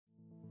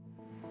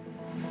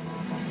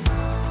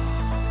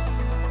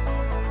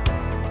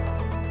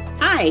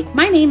Hi,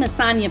 my name is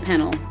Sonia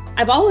Pennell.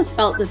 I've always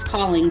felt this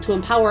calling to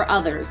empower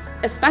others,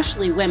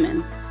 especially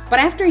women. But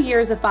after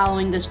years of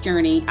following this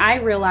journey, I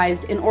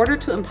realized in order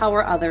to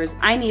empower others,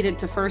 I needed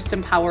to first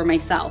empower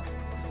myself.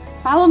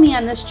 Follow me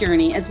on this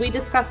journey as we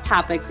discuss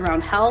topics around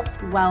health,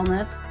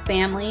 wellness,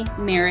 family,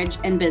 marriage,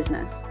 and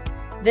business.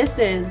 This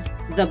is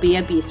the Be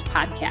a Beast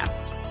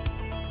podcast.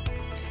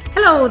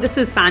 Hello, this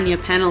is Sonia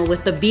Pennell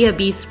with the Be a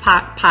Beast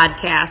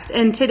podcast.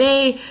 And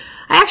today,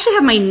 I actually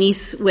have my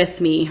niece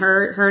with me.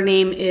 Her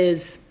name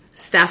is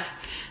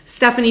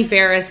Stephanie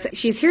Ferris.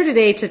 She's here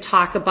today to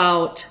talk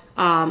about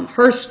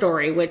her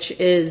story, which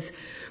is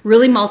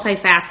really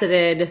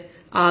multifaceted,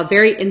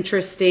 very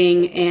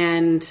interesting.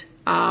 And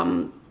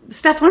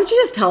Steph, why don't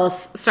you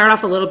just start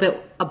off a little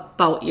bit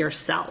about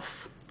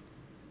yourself?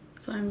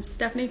 So I'm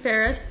Stephanie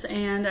Ferris,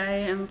 and I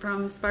am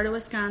from Sparta,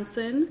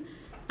 Wisconsin.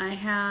 I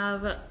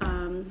have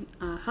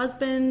a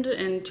husband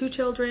and 2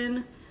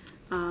 children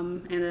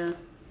and a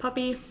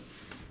puppy.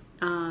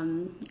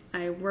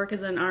 I work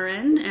as an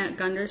RN at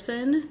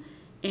Gunderson,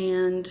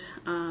 and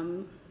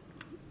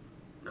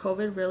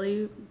COVID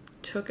really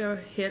took a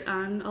hit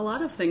on a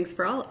lot of things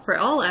for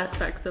all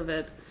aspects of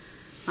it.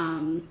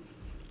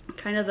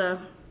 Kind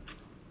of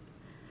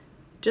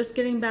just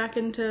getting back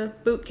into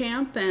boot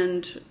camp,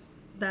 and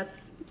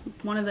that's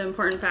one of the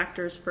important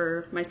factors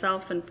for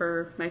myself and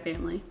for my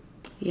family.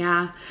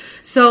 Yeah.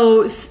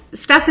 So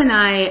Steph and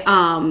I,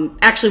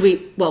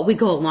 actually, we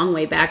go a long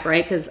way back,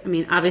 right? Because, I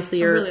mean, obviously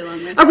you're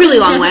a really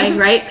long way,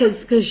 right?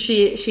 Because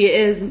she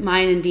is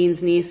mine and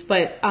Dean's niece.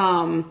 But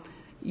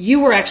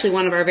you were actually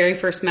one of our very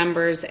first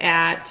members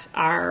at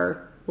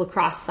our La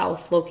Crosse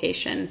South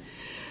location.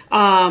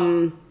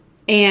 And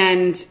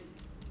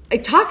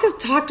talk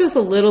to us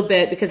a little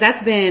bit, because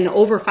that's been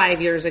over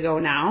 5 years ago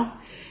now.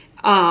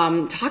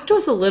 Talk to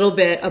us a little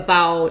bit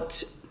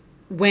about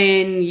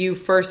when you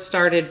first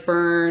started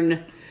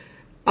Burn.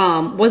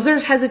 Was there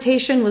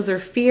hesitation? Was there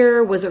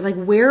fear? Was it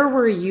where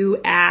were you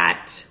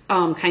at,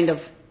 kind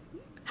of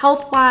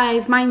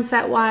health-wise,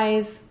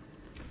 mindset-wise?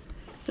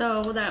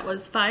 So that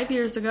was 5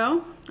 years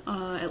ago,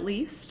 at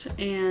least,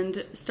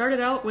 and started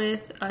out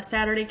with a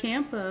Saturday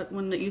camp,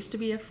 when it used to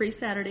be a free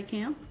Saturday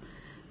camp.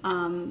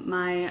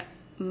 My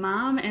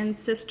mom and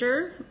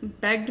sister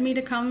begged me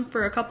to come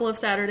for a couple of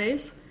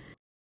Saturdays.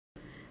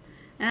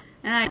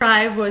 And I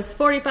drive was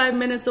 45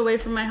 minutes away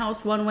from my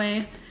house one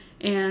way,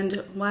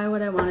 and why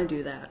would I want to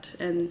do that?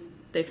 And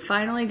they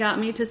finally got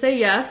me to say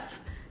yes.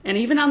 And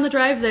even on the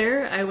drive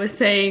there, I was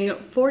saying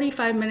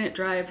 45-minute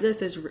drive.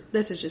 This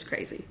is just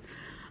crazy.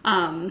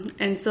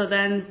 And so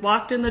then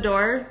walked in the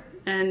door,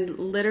 and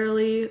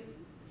literally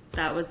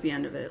that was the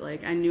end of it.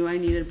 I knew I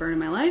needed Burn in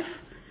my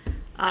life.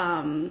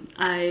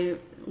 I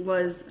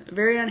was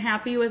very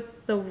unhappy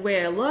with the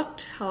way I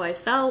looked, how I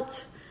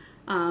felt.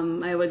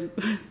 I would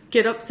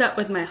get upset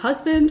with my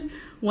husband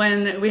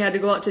when we had to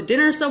go out to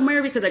dinner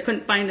somewhere because I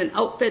couldn't find an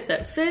outfit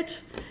that fit,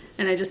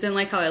 and I just didn't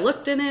like how I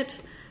looked in it.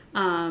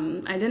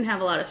 I didn't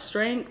have a lot of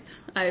strength.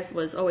 I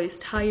was always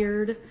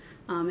tired.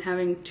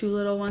 Having 2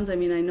 little ones, I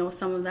mean, I know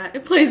some of that,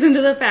 it plays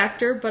into the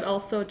factor, but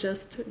also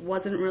just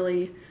wasn't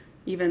really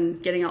even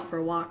getting out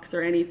for walks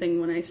or anything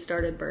when I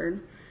started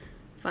Burn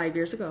 5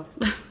 years ago.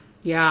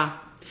 Yeah.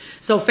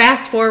 So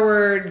fast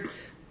forward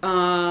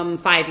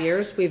 5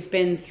 years, we've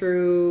been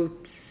through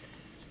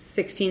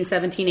 16,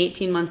 17,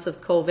 18 months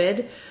of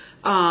COVID.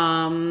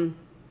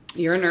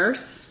 You're a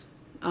nurse.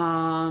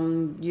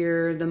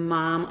 You're the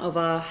mom of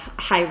a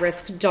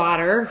high-risk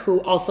daughter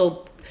who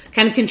also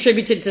kind of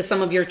contributed to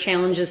some of your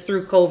challenges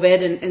through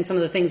COVID and some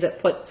of the things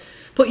that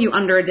put you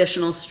under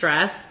additional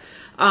stress.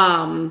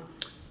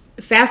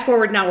 Fast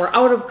forward now, we're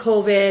out of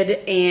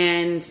COVID,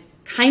 and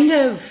kind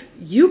of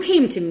you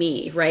came to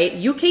me, right?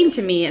 You came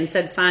to me and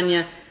said,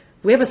 Sonia,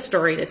 we have a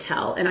story to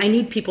tell, and I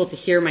need people to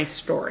hear my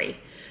story,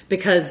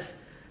 because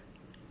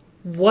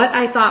what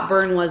I thought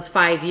Burn was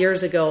 5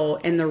 years ago,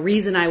 and the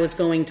reason I was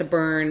going to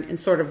Burn, and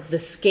sort of the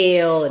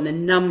scale and the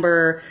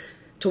number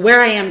to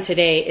where I am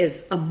today,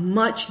 is a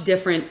much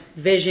different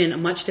vision, a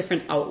much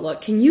different outlook.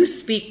 Can you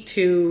speak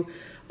to,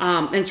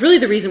 and it's really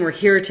the reason we're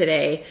here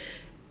today,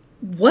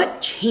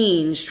 what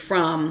changed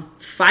from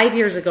 5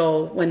 years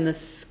ago when the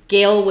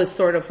scale was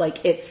sort of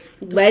it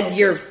led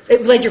your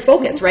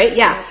focus, right?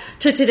 Yeah.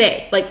 To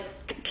today.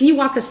 Can you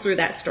walk us through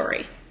that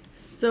story?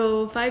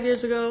 So 5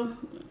 years ago,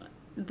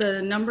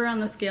 the number on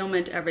the scale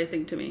meant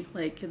everything to me.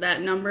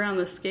 That number on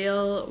the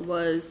scale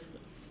was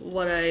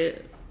what I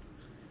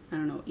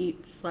don't know,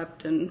 eat,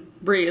 slept, and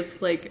breathed.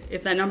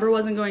 If that number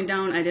wasn't going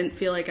down, I didn't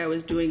feel like I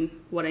was doing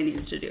what I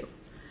needed to do.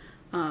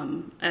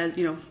 As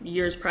you know,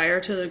 years prior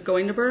to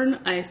going to Burn,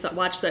 I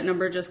watched that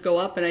number just go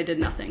up, and I did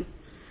nothing.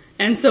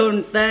 And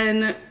so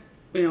then,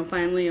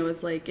 finally it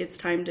was it's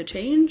time to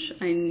change.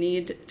 I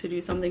need to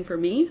do something for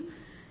me,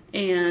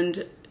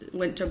 and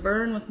went to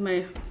Burn with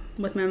my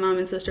mom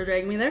and sister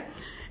dragging me there,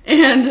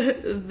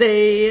 and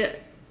they,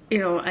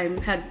 I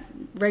had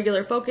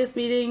regular focus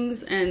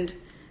meetings, and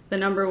the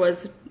number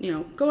was,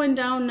 going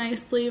down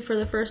nicely for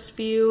the first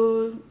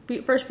few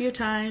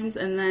times,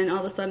 and then all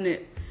of a sudden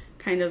it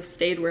kind of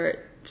stayed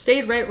where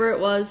stayed right where it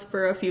was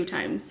for a few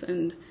times.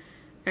 And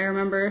I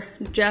remember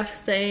Jeff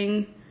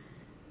saying,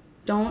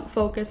 don't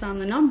focus on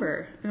the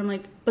number. And I'm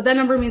like, but that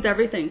number means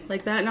everything.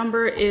 Like, that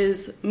number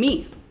is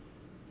me.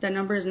 That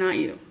number is not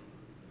you.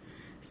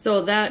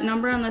 So that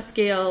number on the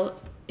scale,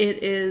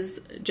 it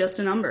is just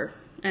a number.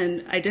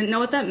 And I didn't know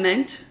what that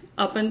meant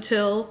up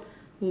until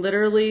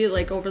literally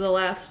like over the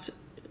last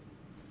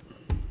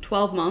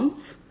 12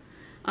 months.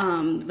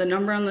 The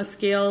number on the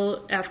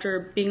scale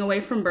after being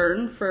away from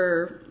burn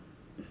for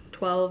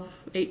 12,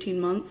 18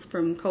 months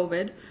from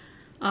COVID,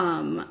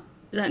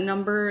 that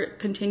number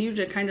continued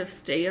to kind of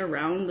stay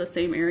around the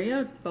same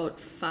area, about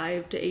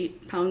 5 to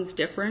 8 pounds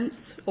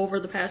difference over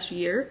the past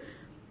year.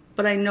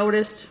 But I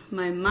noticed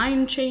my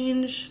mind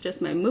change,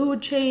 just my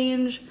mood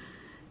change,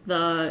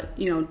 the,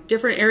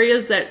 different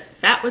areas that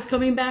fat was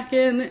coming back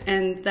in,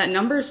 and that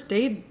number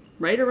stayed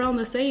right around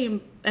the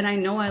same. And I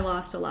know I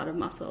lost a lot of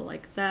muscle.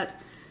 Like,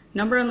 that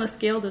number on the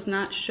scale does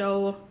not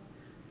show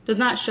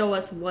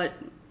us what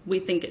we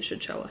think it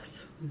should show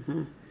us.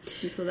 Mm-hmm.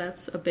 And so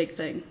that's a big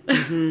thing.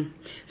 Mm-hmm.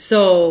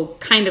 So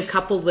kind of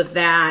coupled with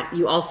that,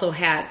 you also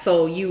had,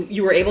 so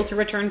you were able to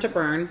return to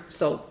burn.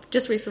 So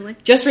just recently,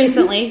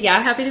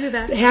 yes. Happy to be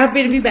back.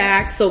 Happy to be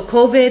back. So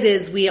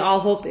COVID we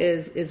all hope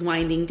is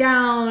winding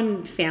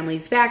down.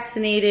 Families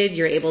vaccinated.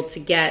 You're able to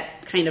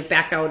get kind of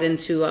back out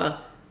into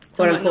a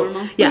quote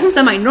unquote,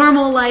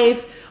 semi-normal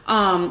life.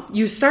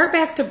 You start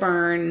back to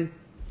burn,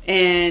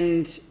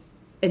 and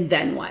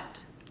then what?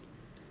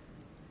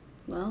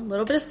 Well, a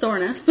little bit of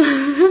soreness. A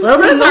little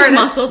bit of soreness.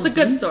 Muscle. It's a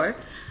good sore.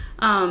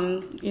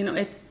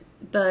 It's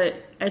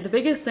the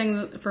biggest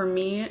thing for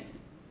me.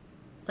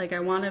 Like, I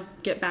want to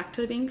get back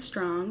to being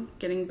strong,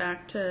 getting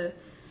back to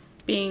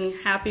being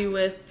happy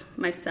with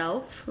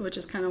myself, which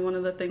is kind of one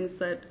of the things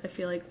that I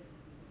feel like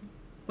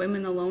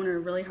women alone are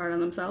really hard on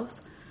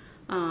themselves.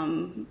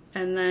 And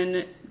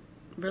then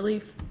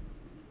really,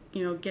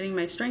 getting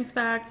my strength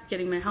back,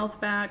 getting my health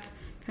back,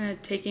 kind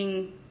of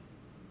taking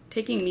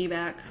me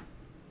back.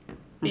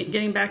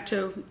 Getting back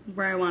to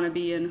where I want to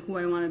be and who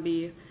I want to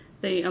be.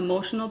 The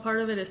emotional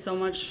part of it is so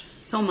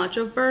much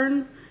of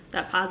burn,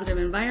 that positive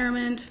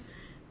environment,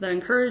 the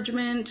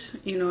encouragement,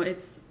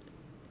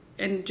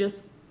 and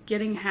just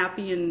getting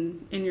happy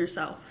in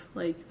yourself.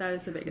 Like, that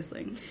is the biggest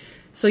thing.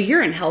 So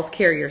you're in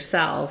healthcare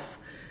yourself.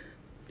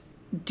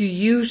 Do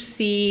you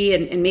see,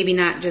 and maybe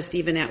not just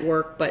even at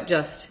work, but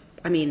just,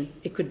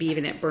 it could be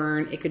even at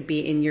burn, it could be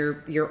in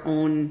your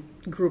own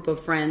group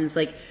of friends.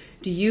 Like,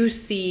 do you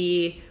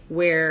see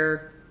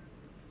where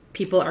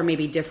people are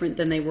maybe different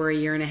than they were a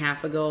year and a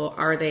half ago?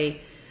 Are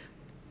they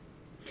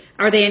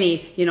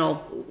any,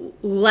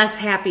 less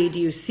happy?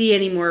 Do you see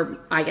any more,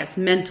 I guess,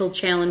 mental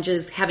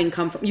challenges having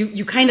come from,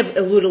 you kind of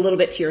allude a little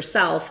bit to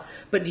yourself,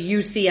 but do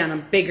you see on a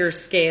bigger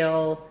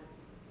scale,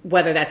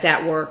 whether that's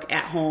at work,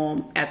 at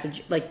home,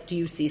 do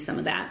you see some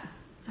of that?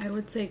 I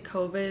would say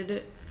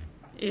COVID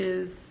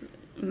is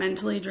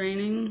mentally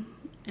draining,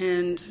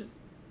 and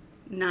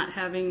not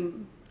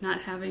having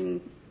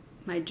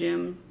my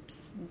gym,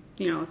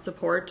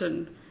 support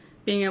and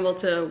being able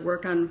to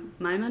work on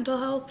my mental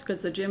health,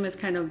 because the gym is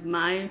kind of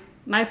my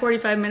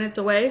 45 minutes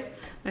away,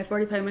 my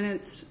 45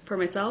 minutes for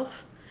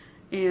myself.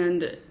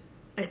 And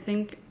I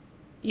think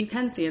you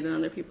can see it in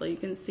other people. You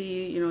can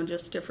see,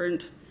 just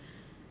different,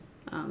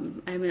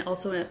 I'm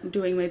also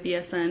doing my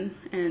BSN,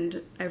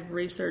 and I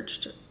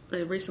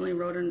recently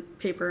wrote a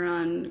paper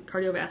on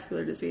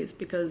cardiovascular disease,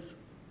 because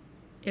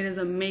it is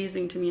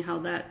amazing to me how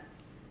that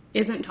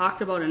isn't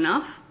talked about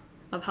enough,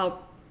 of how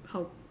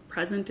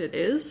present it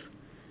is,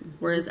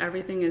 whereas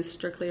everything is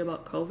strictly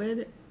about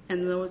COVID.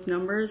 And those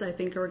numbers, I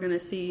think, are going to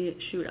see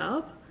shoot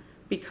up,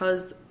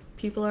 because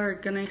people are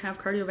going to have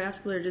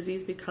cardiovascular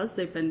disease because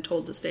they've been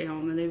told to stay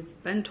home and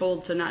they've been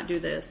told to not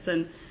do this.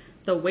 And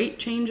the weight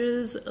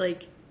changes,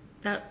 like,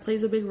 that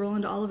plays a big role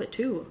into all of it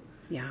too.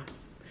 Yeah.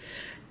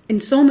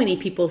 And so many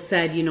people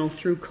said,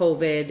 through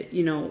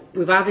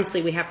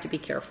COVID, we have to be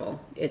careful.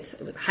 It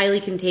was highly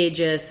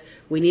contagious.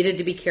 We needed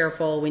to be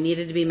careful. We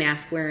needed to be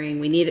mask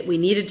wearing. We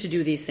needed to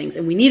do these things,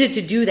 and we needed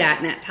to do that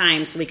in that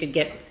time so we could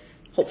get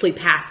hopefully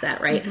past that,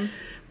 right? Mm-hmm.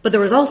 But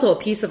there was also a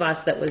piece of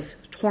us that was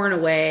torn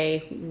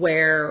away,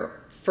 where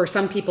for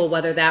some people,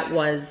 whether that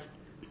was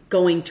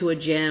going to a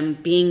gym,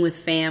 being with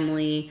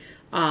family,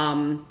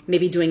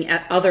 maybe doing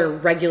other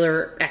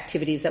regular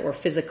activities that were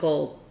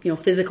physical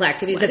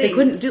activities that they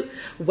couldn't do,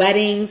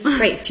 weddings,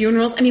 right,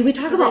 funerals. We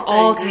talk about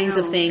all kinds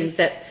of things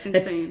that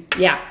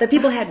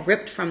people had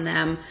ripped from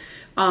them.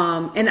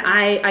 And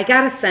I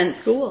got a sense.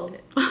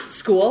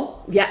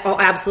 School. Yeah. Oh,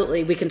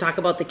 absolutely. We can talk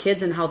about the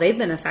kids and how they've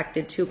been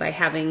affected too by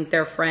having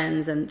their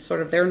friends and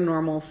sort of their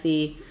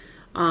normalcy,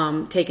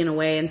 taken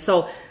away. And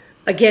so,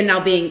 again,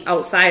 now being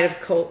outside of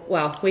hoping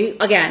partially.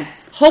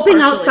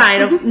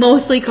 Outside of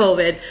mostly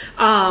COVID,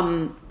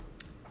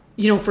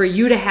 for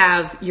you to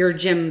have your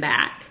gym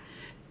back,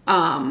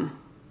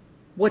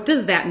 what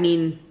does that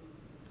mean?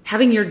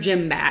 Having your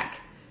gym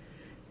back,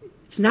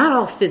 it's not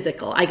all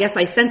physical. I guess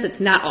I sense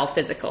it's not all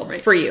physical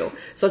for you.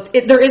 So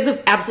there is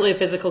absolutely a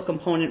physical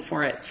component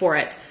for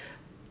it.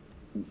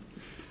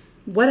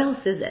 What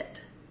else is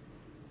it?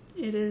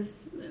 It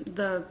is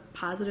the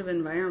positive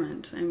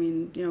environment. I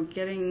mean, you know,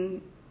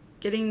 getting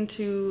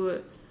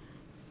to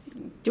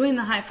doing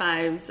the high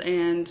fives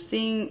and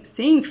seeing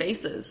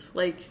faces.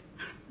 Like,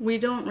 we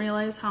don't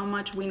realize how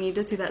much we need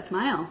to see that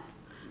smile.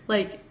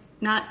 Like,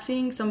 not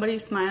seeing somebody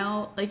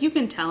smile, like, you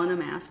can tell in a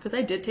mask, because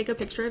I did take a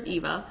picture of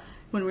Eva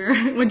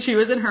when she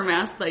was in her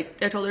mask.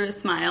 Like, I told her to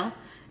smile,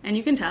 and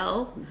you can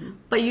tell.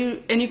 But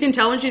you can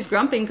tell when she's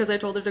grumping, because I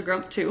told her to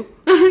grump too,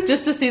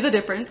 just to see the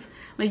difference.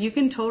 Like, you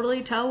can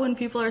totally tell when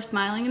people are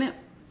smiling in it,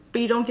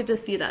 but you don't get to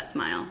see that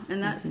smile.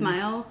 And that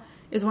smile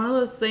is one of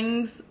those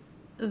things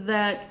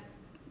that,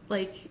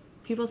 like,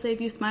 people say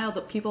if you smile,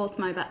 that people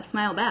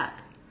smile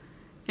back.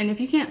 And if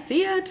you can't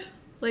see it,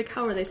 like,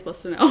 how are they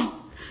supposed to know?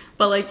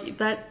 But, like,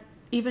 that,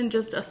 even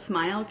just a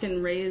smile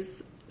can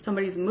raise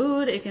somebody's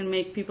mood. It can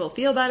make people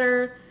feel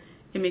better.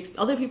 It makes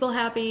other people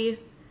happy.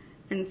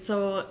 And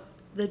so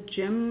the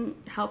gym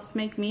helps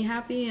make me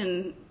happy.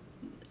 And,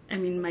 I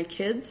mean, my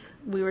kids,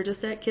 we were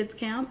just at kids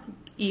camp.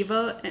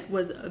 Eva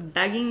was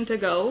begging to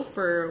go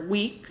for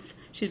weeks.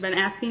 She'd been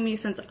asking me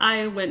since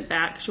I went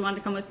back. She wanted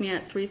to come with me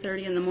at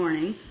 3:30 in the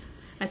morning.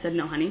 I said,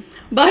 no, honey.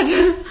 But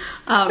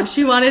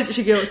she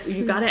goes,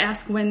 you got to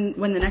ask when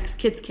the next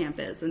kids camp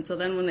is. And so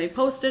then when they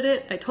posted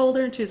it, I told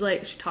her, and she's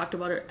like, she talked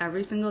about it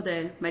every single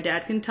day. My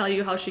dad can tell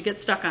you how she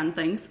gets stuck on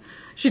things.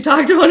 She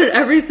talked about it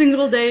every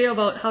single day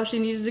about how she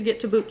needed to get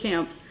to boot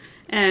camp.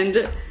 And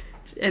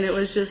it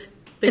was just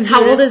the And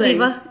how old is thing.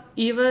 Eva?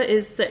 Eva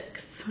is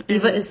 6.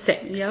 Eva is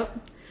 6.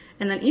 Yep.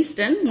 And then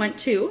Easton went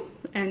 2,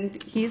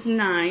 and he's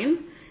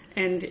 9.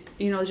 And,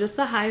 you know, just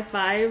the high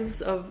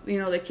fives of, you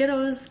know, the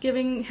kiddos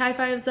giving high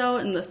fives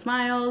out, and the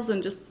smiles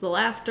and just the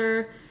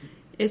laughter.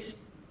 It's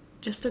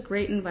just a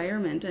great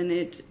environment. And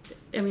it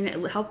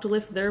helped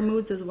lift their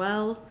moods as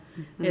well.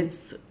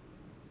 It's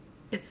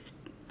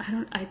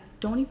I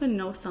don't even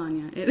know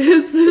Sonia. It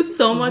is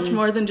so much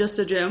more than just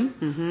a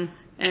gym.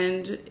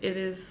 And it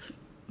is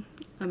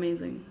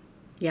amazing.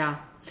 Yeah.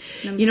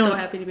 And I'm so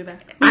happy to be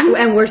back.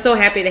 And we're so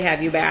happy to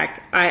have you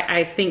back.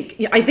 I think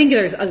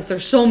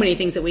there's so many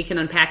things that we can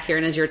unpack here.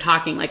 And as you're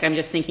talking, like, I'm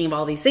just thinking of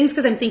all these things,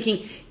 because I'm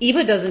thinking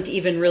Eva doesn't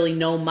even really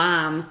know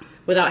Mom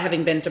without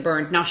having been to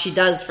Burn. Now she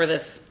does for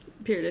this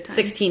Period of time.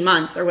 16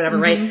 months or whatever,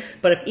 right?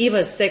 But if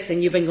Eva's 6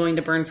 and you've been going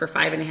to Burn for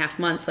 5.5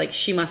 months, like,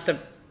 she must have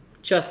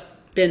just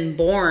been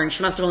born.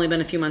 She must have only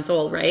been a few months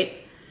old, right?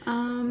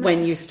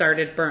 When you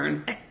started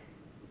Burn. I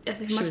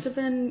think it must have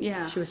been,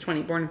 yeah. She was born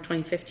in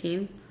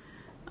 2015.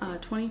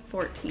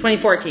 2014.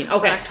 2014.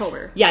 Okay.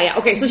 October. Yeah.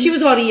 Okay. So she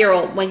was about a year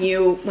old when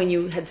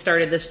you had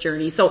started this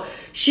journey. So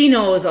she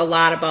knows a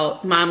lot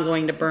about Mom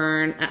going to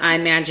Burn. I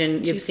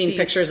imagine you've seen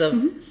pictures of.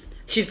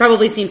 She's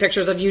probably seen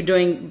pictures of you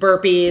doing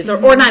burpees,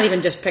 or not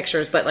even just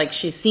pictures, but, like,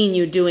 she's seen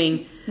you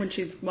doing when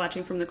she's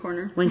watching from the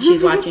corner. When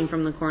she's watching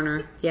from the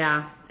corner.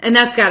 Yeah. And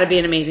that's got to be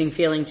an amazing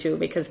feeling too,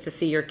 because to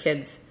see your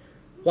kids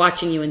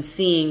watching you and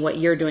seeing what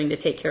you're doing to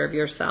take care of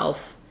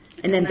yourself.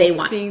 And then they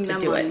want to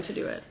do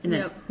it. And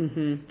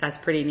then, that's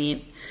pretty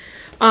neat.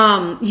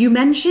 You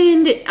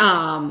mentioned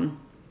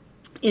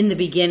in the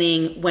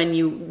beginning, when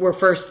you were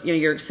first, you know,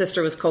 your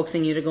sister was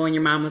coaxing you to go and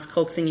your mom was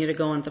coaxing you to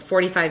go, and it's a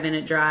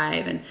 45-minute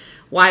drive, and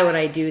why would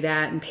I do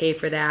that and pay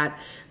for that?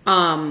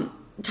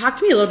 Talk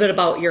to me a little bit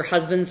about your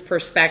husband's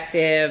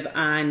perspective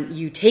on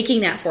you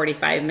taking that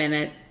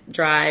 45-minute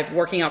drive,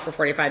 working out for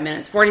 45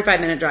 minutes,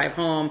 45-minute drive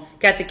home,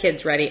 got the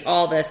kids ready,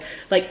 all this.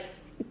 Like,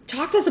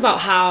 talk to us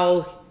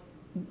about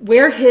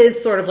where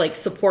his sort of, like,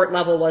 support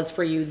level was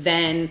for you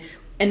then,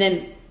 and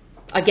then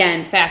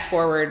again, fast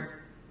forward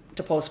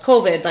to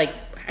post-COVID. Like,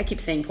 I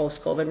keep saying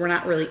post-COVID. We're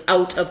not really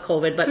out of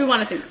COVID, but we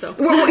want to think so.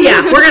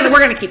 We're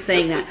gonna keep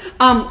saying that.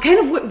 Kind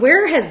of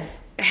where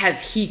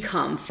has he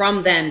come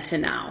from then to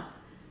now?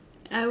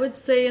 I would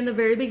say in the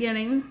very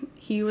beginning,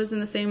 he was in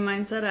the same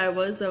mindset I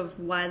was of,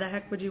 why the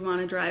heck would you want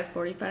to drive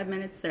 45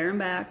 minutes there and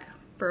back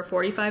for a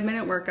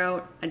 45-minute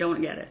workout? I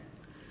don't get it.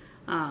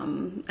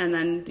 And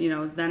then, you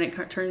know, then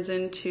it turns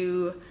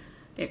into,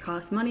 it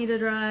costs money to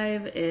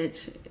drive,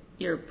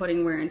 you're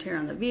putting wear and tear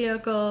on the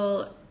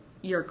vehicle,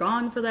 you're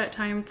gone for that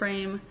time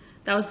frame.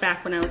 That was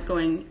back when I was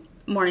going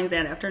mornings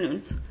and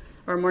afternoons,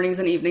 or mornings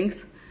and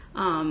evenings.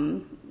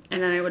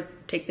 And then I would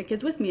take the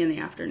kids with me in the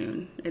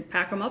afternoon. I'd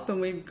pack them up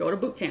and we'd go to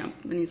boot camp.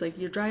 And he's like,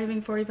 you're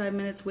driving 45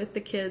 minutes with the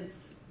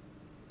kids,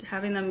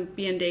 having them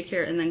be in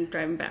daycare, and then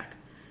driving back.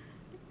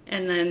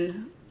 And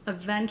then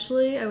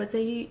eventually I would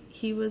say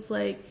he was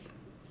like,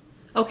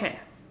 okay,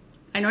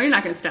 I know you're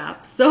not going to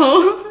stop,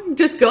 so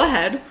just go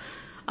ahead.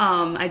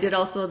 I did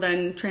also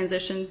then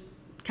transition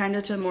kind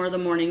of to more the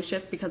morning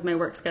shift because my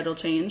work schedule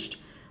changed.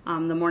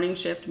 The morning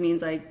shift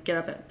means I get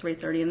up at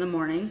 3:30 in the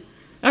morning.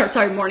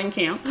 Morning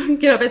camp.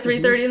 Get up at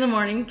 3:30 in the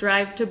morning,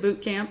 drive to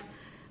boot camp,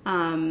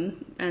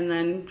 and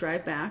then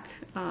drive back.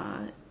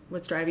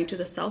 Was driving to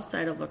the south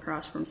side of La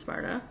Crosse from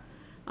Sparta.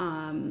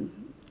 And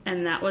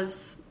that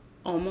was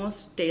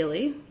almost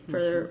daily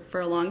for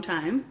a long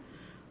time.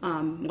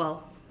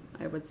 Well,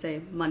 I would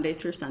say Monday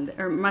through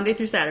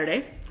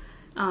Saturday.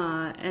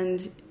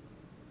 And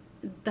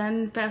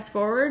then fast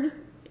forward,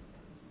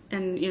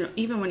 and, you know,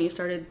 even when you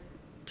started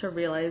to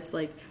realize,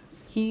 like,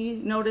 he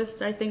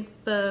noticed, I think,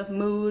 the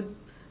mood,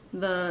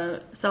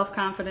 the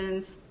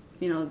self-confidence,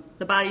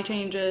 the body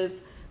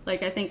changes.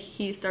 Like, I think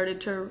he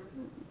started to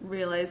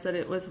realize that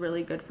it was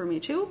really good for me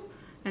too,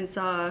 and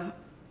saw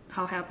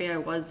how happy I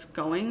was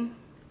going.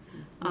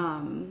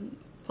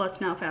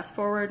 Plus now fast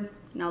forward,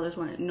 now there's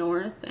one at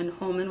North and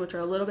Holman, which are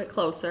a little bit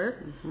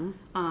closer,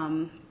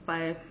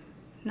 by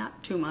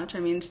not too much. I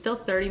mean, still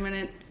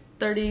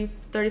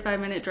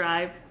 35-minute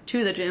drive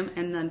to the gym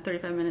and then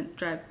 35-minute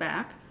drive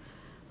back.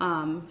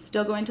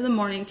 Still going to the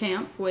morning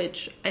camp,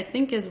 which I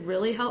think is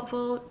really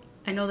helpful.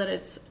 I know that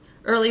it's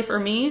early for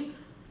me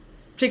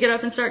to get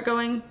up and start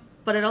going,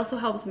 but it also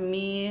helps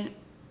me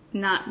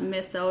not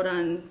miss out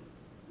on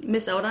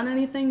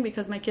anything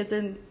because my kids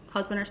and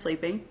husband are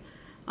sleeping.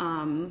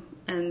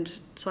 And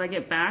so I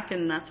get back,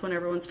 and that's when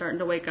everyone's starting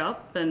to wake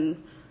up,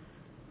 and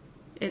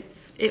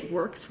it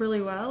works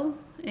really well,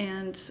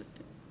 and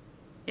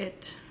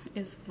it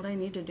is what I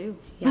need to do.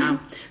 Yeah.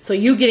 So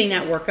you getting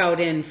that workout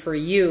in for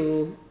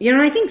you,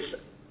 and I think,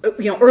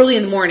 early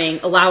in the morning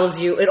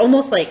allows you, it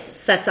almost like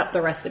sets up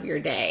the rest of your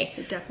day.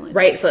 It definitely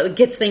right? does. So it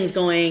gets things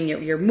going,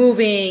 you're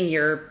moving,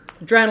 your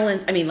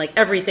adrenaline, I mean, like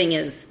everything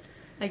is.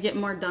 I get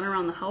more done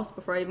around the house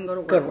before I even go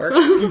to work. Good work.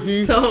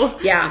 Mm-hmm. So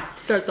yeah,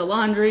 start the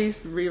laundry,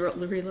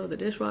 reload the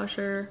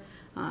dishwasher,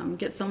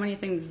 get so many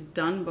things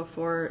done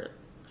before,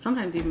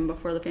 sometimes even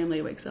before the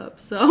family wakes up.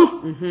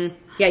 So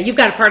yeah, you've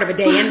got a part of a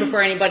day in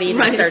before anybody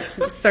even right.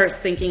 starts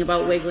thinking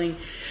about wiggling.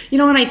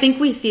 And I think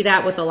we see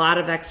that with a lot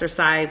of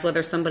exercise,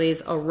 whether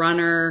somebody's a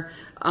runner,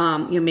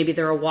 maybe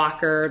they're a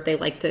walker, they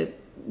like to,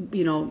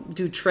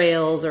 do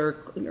trails or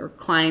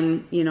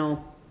climb, we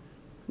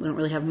don't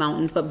really have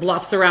mountains, but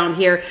bluffs around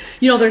here.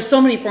 There's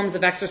so many forms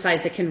of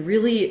exercise that can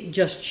really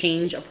just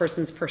change a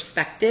person's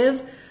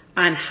perspective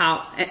on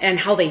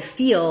how they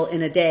feel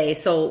in a day.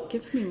 So it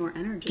gives me more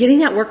energy. Getting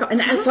that workout.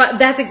 And so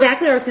that's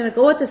exactly where I was going to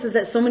go with this, is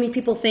that so many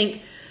people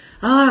think,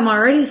 I'm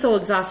already so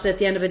exhausted at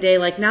the end of a day.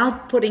 Like, now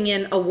putting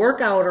in a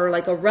workout or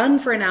like a run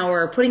for an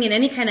hour or putting in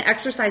any kind of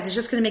exercise is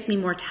just going to make me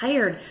more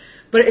tired.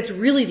 But it's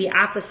really the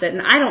opposite.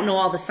 And I don't know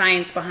all the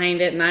science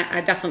behind it. And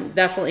I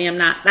definitely am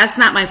not, that's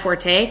not my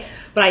forte,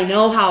 but I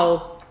know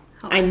how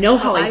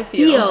I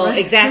feel right?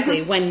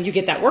 exactly when you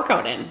get that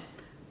workout in.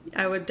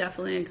 I would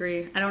definitely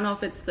agree. I don't know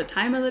if it's the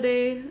time of the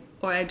day,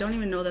 or I don't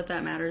even know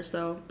that matters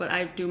though, but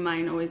I do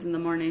mine always in the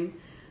morning.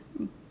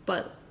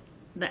 But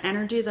the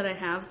energy that I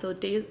have, so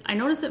days, I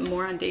notice it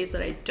more on days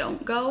that I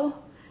don't go,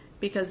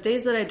 because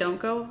days that I don't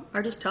go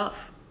are just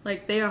tough.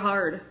 Like, they are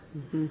hard.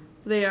 Mm-hmm.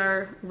 They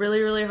are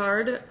really, really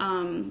hard.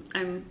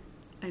 I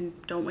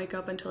don't wake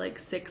up until like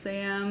 6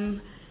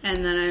 a.m. and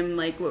then I'm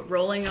like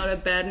rolling out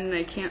of bed and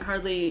I can't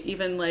hardly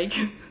even like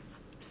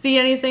see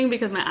anything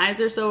because my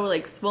eyes are so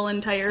like swollen,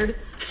 tired.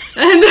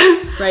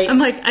 And right. I'm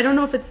like, I don't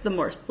know if it's the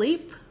more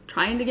sleep,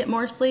 trying to get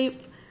more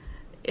sleep,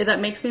 that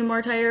makes me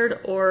more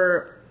tired,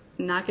 or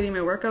not getting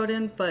my workout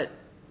in, but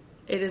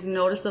it is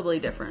noticeably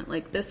different.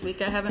 Like, this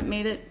week I haven't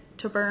made it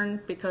to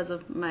burn because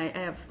of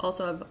I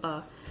also have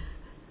a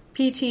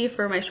PT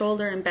for my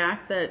shoulder and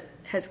back that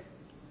has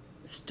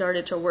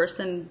started to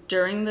worsen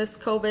during this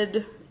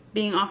COVID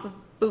being off of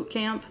boot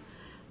camp,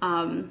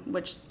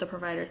 which the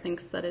provider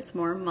thinks that it's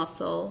more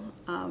muscle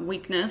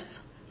weakness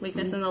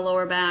mm-hmm. in the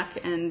lower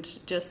back, and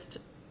just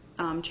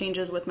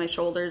changes with my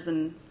shoulders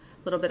and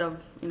a little bit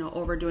of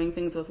overdoing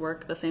things with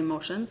work, the same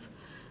motions.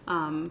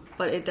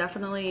 But it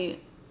definitely,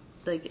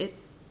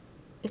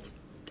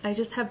 I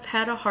just have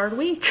had a hard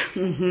week.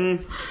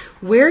 Mm-hmm.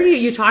 Where do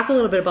you talk a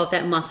little bit about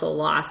that muscle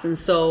loss? And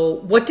so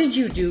what did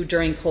you do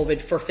during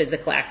COVID for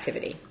physical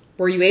activity?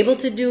 Were you able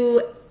to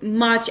do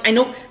much? I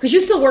know, because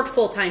you still worked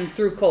full time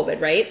through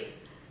COVID, right?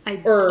 I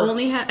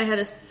had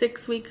a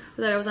 6 week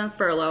that I was on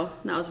furlough,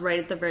 and that was right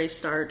at the very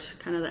start,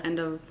 kind of the end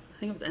of, I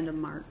think it was end of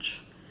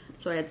March.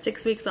 So I had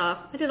 6 weeks off.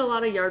 I did a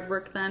lot of yard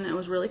work then. It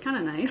was really kind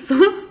of nice.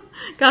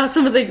 Got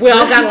some of the... We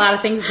all got a lot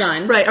of things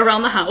done. Right,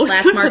 around the house.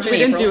 Last March and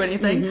we April. didn't do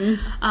anything.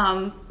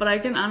 Mm-hmm. But I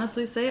can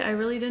honestly say I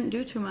really didn't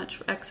do too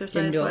much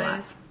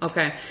exercise-wise.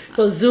 Okay.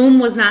 So Zoom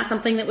was not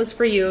something that was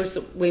for you.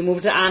 So we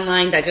moved to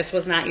online. That just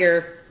was not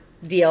your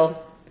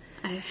deal.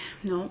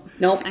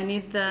 Nope. I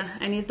need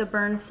the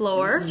burn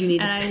floor. I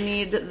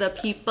need the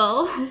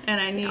people, and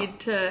I need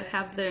to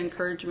have the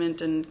encouragement,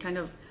 and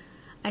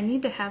I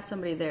need to have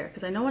somebody there,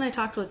 because I know when I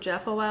talked with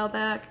Jeff a while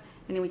back,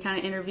 and we kind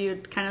of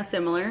interviewed kind of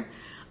similar,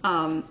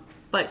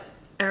 but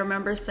I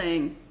remember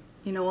saying,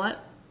 you know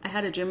what? I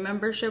had a gym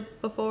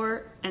membership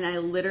before, and I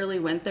literally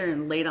went there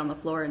and laid on the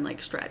floor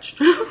and stretched.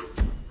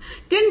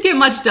 Didn't get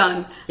much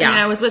done. Yeah. I mean,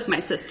 I was with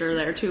my sister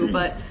there too,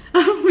 but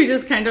we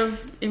just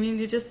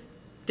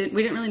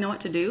we didn't really know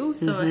what to do.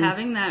 So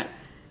having that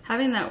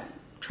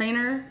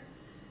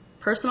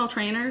personal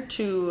trainer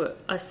to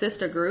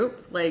assist a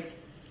group,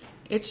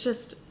 it's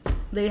just,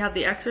 they have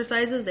the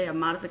exercises, they have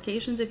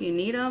modifications if you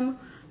need them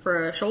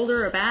for a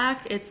shoulder or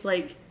back. It's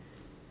like,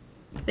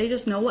 they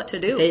just know what to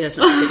do. They just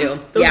know what to do.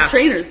 Those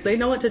trainers, they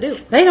know what to do.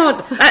 They know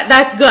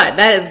that's good.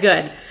 That is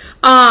good.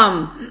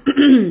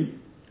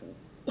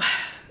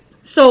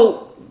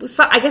 So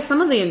I guess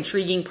some of the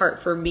intriguing part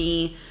for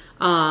me,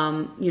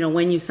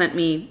 when you sent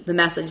me the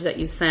message that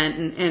you sent,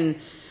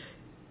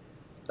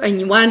 and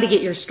you wanted to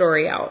get your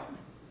story out.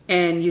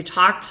 And you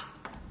talked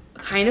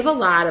kind of a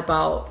lot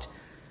about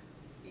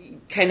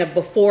kind of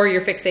before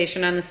your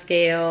fixation on the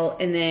scale,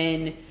 and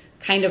then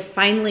kind of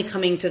finally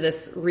coming to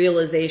this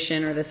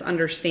realization or this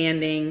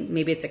understanding,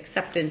 maybe it's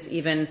acceptance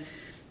even,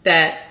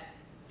 that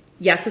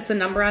yes, it's a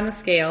number on the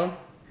scale,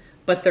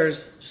 but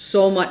there's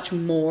so much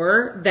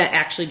more that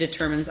actually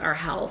determines our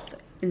health.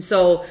 And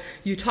so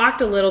you talked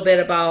a little bit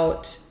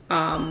about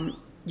the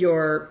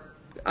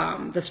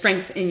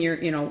strength in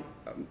your,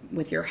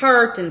 with your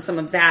heart and some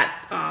of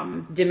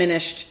that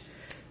diminished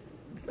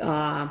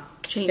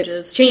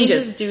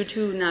changes due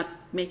to not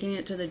making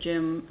it to the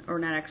gym or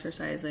not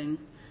exercising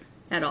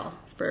at all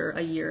for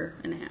a year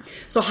and a half.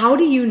 So how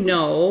do you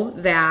know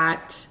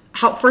that?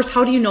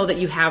 How do you know that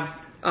you have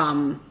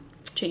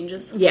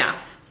changes? Yeah.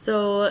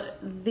 So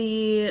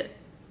the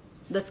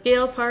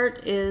scale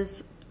part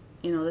is,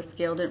 the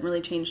scale didn't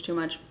really change too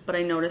much, but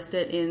I noticed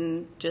it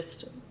in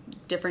just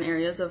different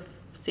areas of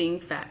seeing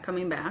fat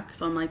coming back.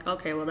 So I'm like,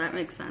 okay, well that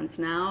makes sense.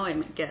 Now I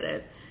get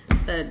it.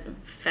 That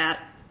fat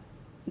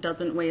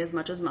doesn't weigh as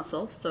much as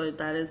muscle, so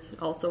that is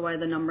also why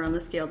the number on the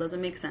scale doesn't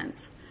make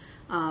sense.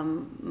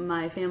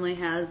 My family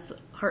has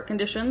heart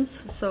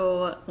conditions,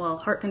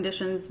 heart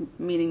conditions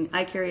meaning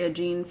I carry a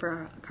gene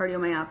for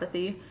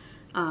cardiomyopathy.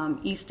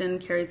 Easton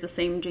carries the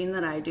same gene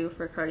that I do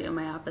for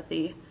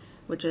cardiomyopathy,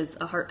 which is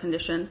a heart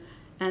condition.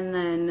 And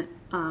then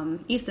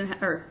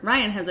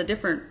Ryan has a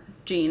different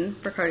gene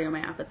for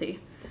cardiomyopathy.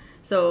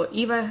 So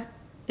Eva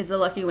is the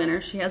lucky winner.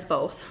 She has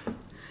both.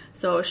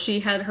 So she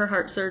had her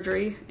heart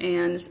surgery,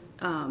 and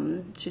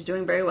she's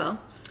doing very well.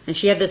 And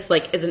she had this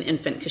as an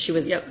infant because she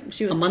was a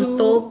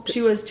month old.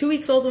 She was 2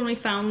 weeks old when we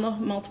found the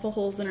multiple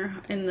holes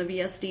in the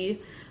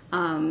VSD,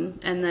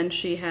 and then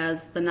she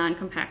has the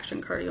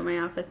non-compaction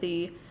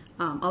cardiomyopathy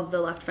of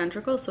the left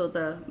ventricle. So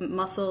the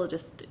muscle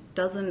just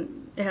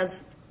doesn't. It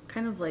has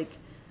kind of like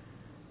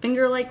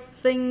finger-like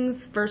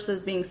things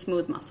versus being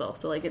smooth muscle.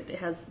 So it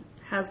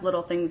has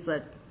little things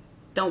that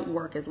don't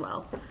work as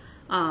well.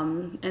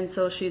 And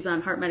so she's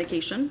on heart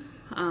medication.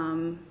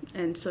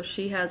 And so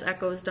she has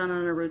echoes done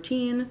on a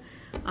routine.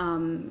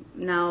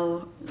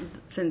 Now,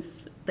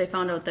 since they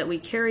found out that we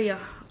carry a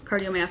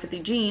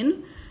cardiomyopathy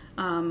gene,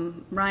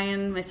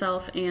 Ryan,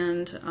 myself,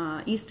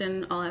 and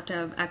Easton all have to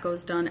have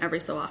echoes done every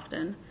so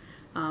often.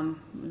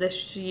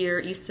 This year,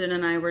 Easton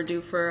and I were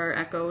due for our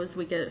echoes.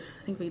 I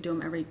think we do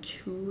them every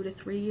 2 to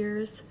 3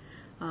 years.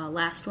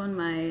 Last one,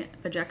 my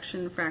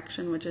ejection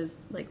fraction, which is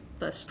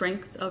the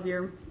strength of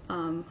your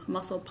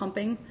muscle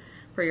pumping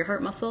for your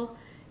heart muscle,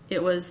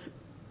 it was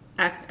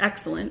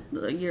excellent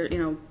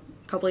a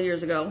couple of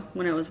years ago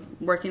when I was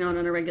working out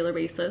on a regular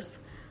basis.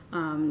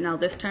 Now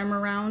this time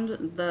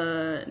around,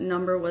 the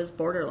number was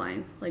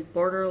borderline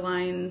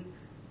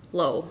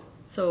low.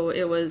 So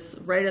it was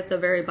right at the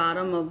very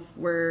bottom of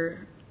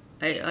where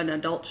an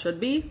adult should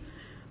be,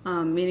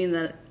 meaning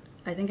that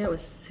I think I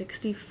was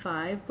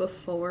 65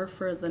 before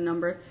for the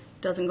number.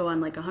 It doesn't go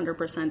on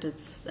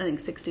 100%. I think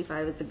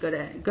 65 is a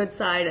good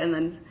side, and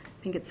then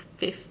I think it's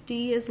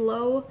 50 is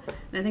low,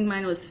 and I think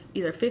mine was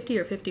either 50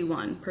 or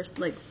 51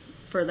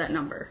 for that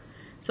number.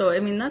 So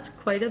that's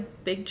quite a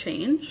big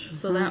change. Mm-hmm.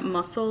 So that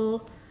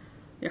muscle,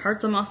 your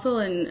heart's a muscle,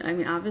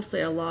 and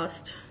obviously I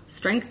lost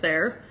strength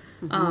there.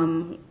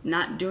 Mm-hmm.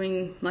 Not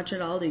doing much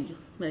at all to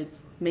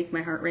make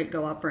my heart rate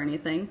go up or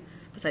anything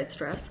besides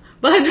stress,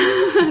 but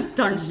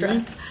darn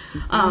stress.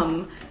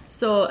 Mm-hmm.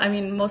 So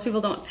most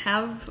people don't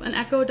have an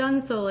echo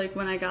done. So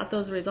when I got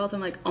those results,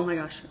 I'm like, oh my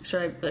gosh,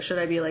 should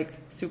I be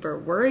super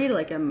worried?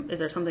 Is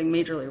there something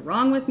majorly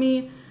wrong with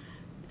me?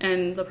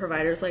 And the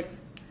provider's like,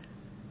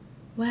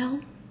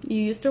 well,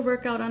 you used to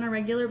work out on a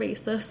regular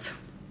basis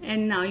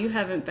and now you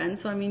haven't been.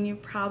 So you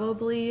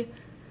probably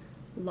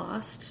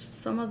lost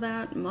some of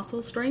that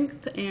muscle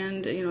strength,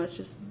 and it's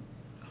just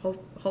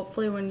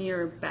hopefully when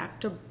you're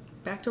back to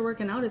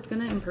working out, it's going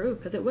to improve,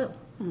 because it will.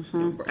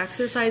 Mm-hmm.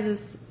 Exercise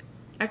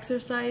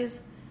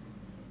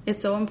is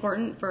so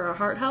important for our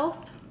heart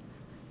health,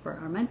 for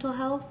our mental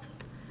health,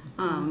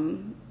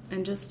 and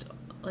just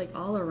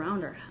all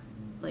around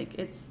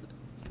it's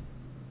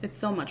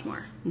so much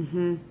more.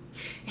 Mm-hmm.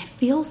 It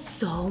feels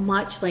so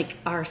much like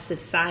our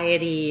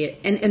society,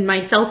 and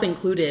myself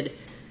included,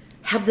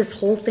 have this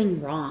whole thing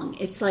wrong.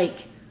 It's I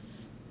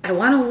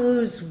want to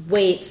lose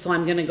weight, so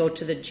I'm going to go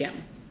to the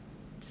gym.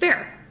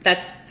 Fair.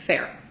 That's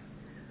fair.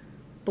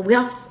 But we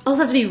also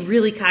have to be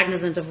really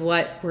cognizant of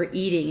what we're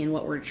eating and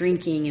what we're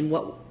drinking and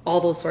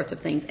all those sorts of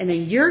things. And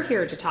then you're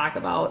here to talk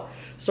about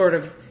sort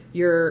of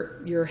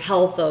your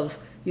health of,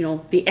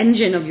 the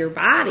engine of your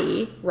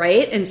body,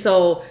 right? And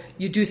so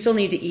you do still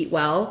need to eat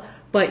well,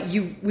 but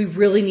we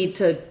really need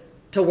to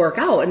work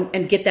out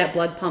and get that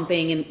blood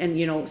pumping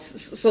and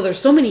so there's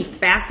so many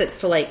facets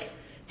to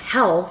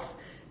health.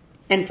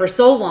 And for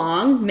so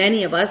long,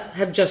 many of us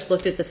have just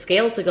looked at the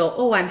scale to go,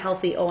 oh, I'm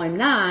healthy, oh, I'm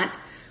not.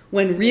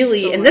 When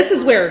really, so, and this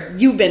is where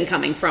you've been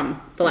coming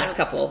from the last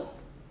couple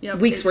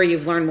weeks, where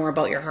you've learned more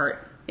about your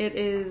heart.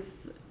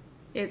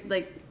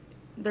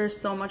 there's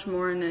so much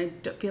more, and I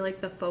feel like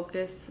the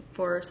focus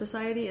for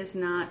society is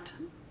not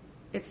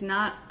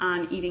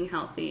on eating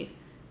healthy.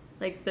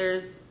 Like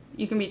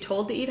you can be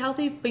told to eat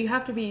healthy, but you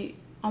have to be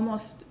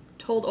almost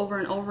told over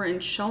and over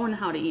and shown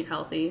how to eat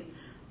healthy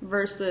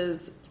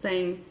versus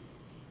saying,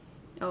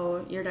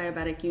 oh, you're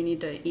diabetic, you need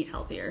to eat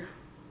healthier.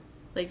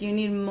 Like, you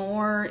need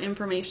more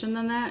information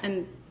than that.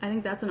 And I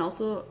think that's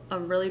also a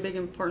really big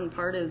important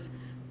part is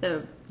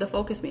the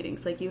focus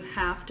meetings. Like, you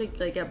have to,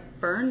 like at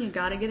Burn, you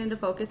got to get into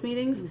focus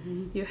meetings.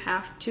 Mm-hmm. You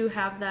have to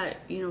have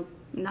that,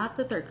 not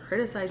that they're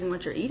criticizing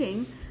what you're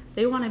eating.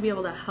 They want to be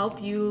able to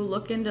help you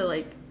look into,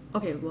 like,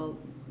 okay, well,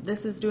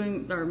 this is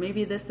doing, or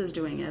maybe this is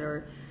doing it,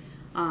 or,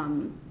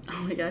 oh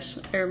my gosh,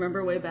 I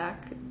remember way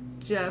back,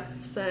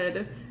 Jeff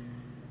said,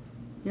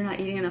 you're not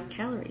eating enough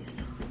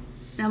calories.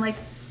 And I'm like,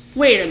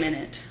 wait a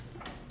minute.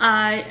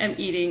 I am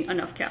eating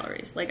enough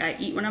calories. Like, I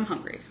eat when I'm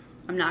hungry.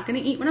 I'm not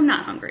going to eat when I'm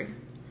not hungry.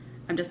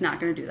 I'm just not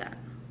going to do that.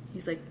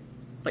 He's like,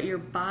 but your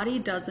body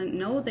doesn't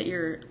know that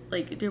your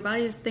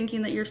body is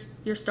thinking that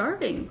you're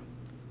starving.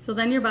 So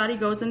then your body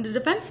goes into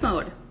defense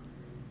mode.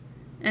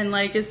 And,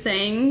 like, is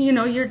saying,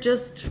 you're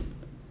just,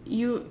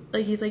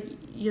 he's like,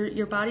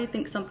 your body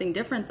thinks something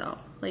different, though.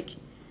 Like,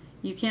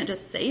 you can't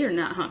just say you're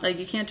not hungry. Like,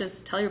 you can't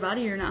just tell your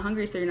body you're not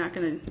hungry, so you're not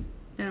going to,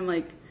 and I'm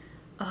like,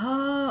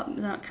 oh,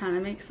 that kind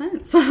of makes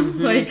sense.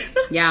 Mm-hmm. Like,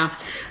 yeah.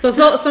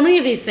 So many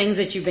of these things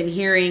that you've been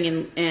hearing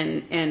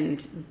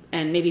and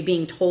maybe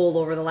being told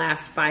over the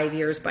last 5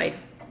 years by,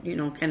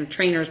 kind of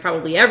trainers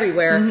probably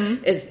everywhere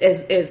mm-hmm.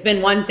 is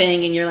been one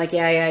thing, and you're like,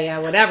 yeah,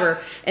 whatever.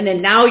 And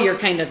then now you're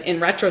kind of in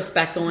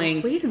retrospect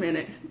going, wait a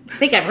minute. I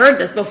think I've heard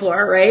this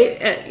before,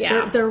 right?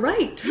 Yeah. They're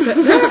right.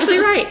 They're actually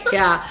right.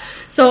 Yeah.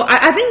 So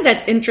I think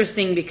that's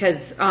interesting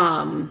because,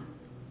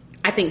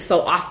 I think so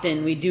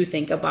often we do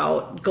think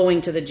about going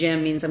to the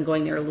gym means I'm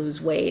going there to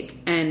lose weight.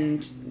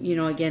 And,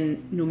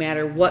 again, no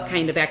matter what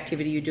kind of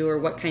activity you do or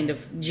what kind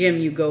of gym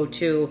you go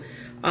to,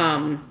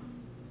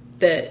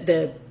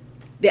 the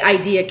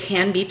idea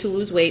can be to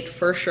lose weight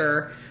for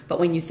sure. But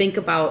when you think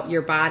about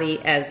your body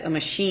as a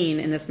machine,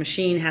 and this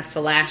machine has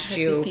to last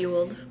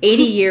you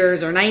 80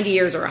 years or 90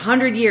 years or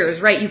 100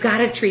 years, right? You got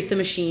to treat the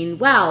machine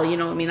well.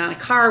 On a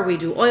car, we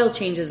do oil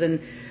changes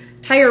and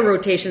tire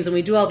rotations, and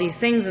we do all these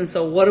things. And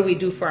so what do we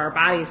do for our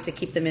bodies to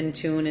keep them in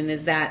tune? And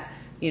is that,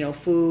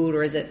 food,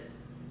 or is it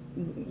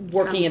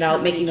working it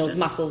out, making those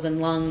muscles and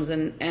lungs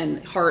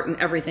and heart and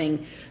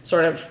everything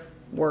sort of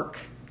work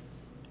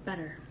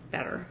better?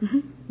 Mm-hmm.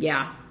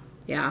 Yeah.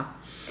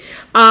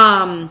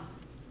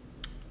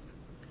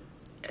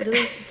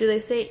 Do they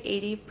say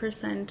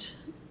 80%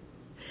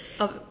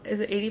 is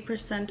it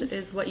 80%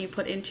 is what you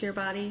put into your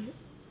body,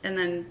 and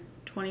then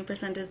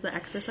 20% is the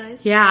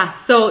exercise? Yeah,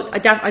 so I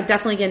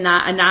definitely, again,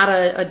 not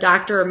a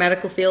doctor or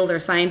medical field or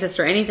scientist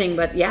or anything,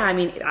 but yeah,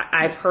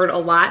 I've heard a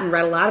lot and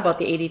read a lot about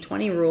the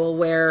 80-20 rule,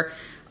 where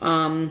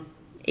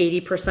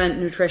 80%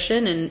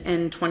 nutrition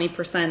and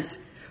 20%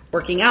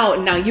 working out.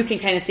 And now you can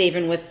kind of save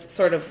in with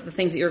sort of the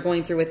things that you're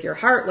going through with your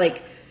heart.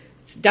 Like,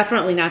 it's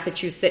definitely not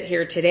that you sit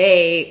here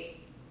today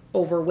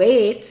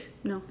overweight,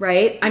 no,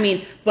 right?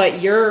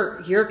 But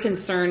your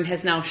concern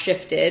has now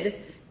shifted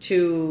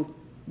to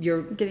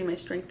you're getting my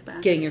strength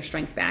back. Getting your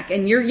strength back.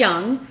 And you're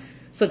young,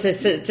 so to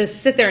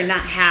sit there and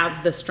not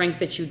have the strength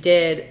that you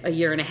did a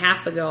year and a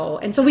half ago.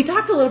 And so we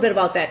talked a little bit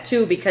about that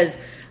too, because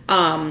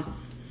and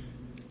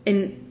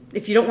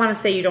if you don't want to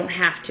say, you don't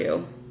have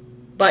to,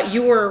 but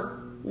you were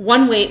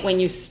one weight when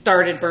you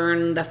started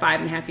Burn the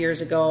 5.5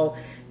 years ago.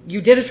 You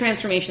did a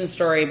transformation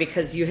story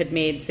because you had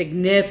made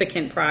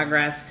significant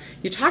progress.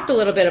 You talked a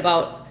little bit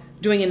about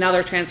doing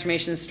another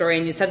transformation story,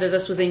 and you said that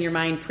this was in your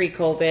mind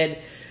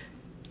pre-COVID.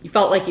 You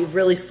felt like you've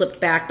really slipped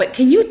back. But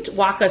can you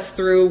walk us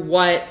through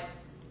what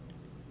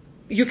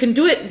you can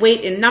do it, weight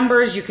in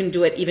numbers, you can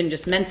do it even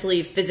just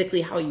mentally,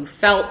 physically, how you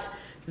felt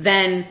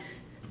then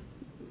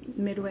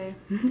midway,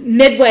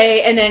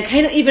 and then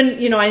kind of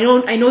even,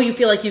 I know you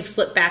feel like you've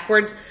slipped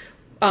backwards.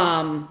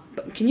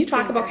 But can you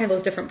talk about kind of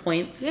those different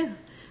points? Yeah.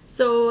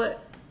 So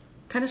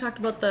kind of talked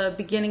about the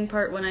beginning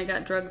part when I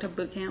got drugged to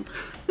boot camp,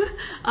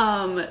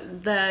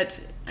 that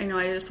I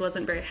just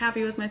wasn't very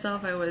happy with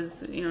myself. I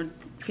was,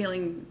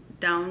 feeling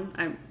down.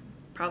 I'm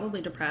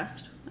probably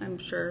depressed, I'm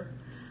sure.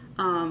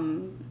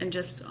 And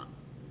just,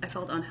 I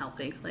felt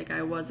unhealthy. Like,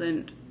 I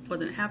wasn't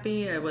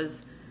happy. I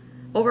was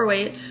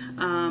overweight.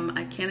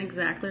 I can't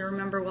exactly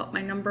remember what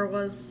my number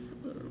was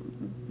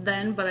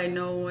then, but I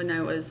know when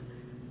I was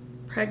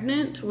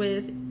pregnant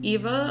with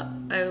Eva,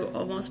 I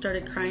almost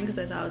started crying because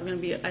I thought I was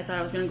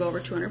going to go over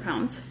 200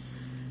 pounds.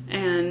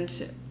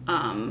 And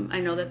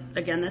I know that,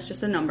 again, that's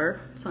just a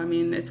number. So,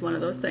 it's one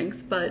of those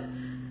things. But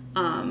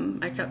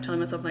I kept telling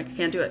myself, like, I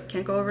can't do it.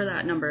 Can't go over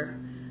that number.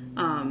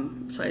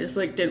 So I just,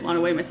 didn't want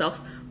to weigh myself.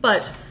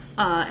 But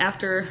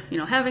after,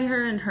 having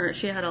her and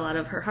she had a lot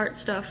of her heart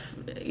stuff,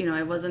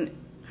 I wasn't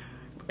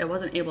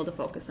able to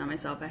focus on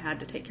myself. I had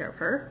to take care of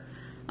her.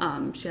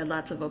 She had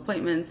lots of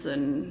appointments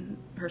and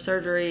her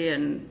surgery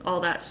and all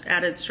that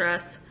added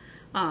stress.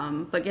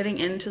 But getting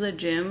into the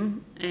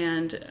gym,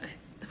 and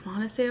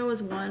want to say I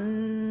was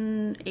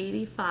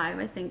 185,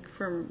 I think,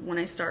 from when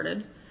I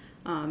started.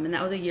 And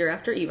that was a year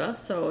after Eva,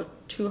 so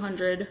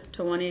 200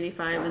 to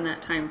 185 in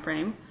that time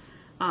frame.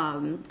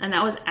 And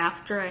that was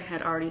after I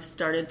had already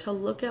started to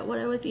look at what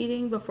I was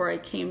eating before I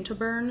came to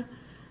Burn,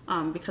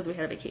 because we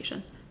had a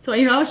vacation. So,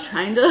 I was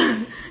trying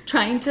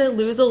to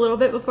lose a little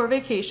bit before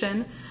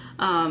vacation.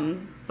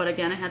 But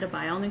again, I had to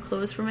buy all new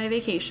clothes for my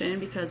vacation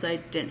because I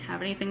didn't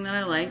have anything that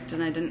I liked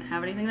and I didn't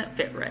have anything that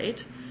fit right,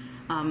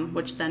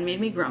 which then made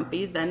me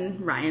grumpy. Then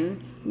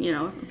Ryan,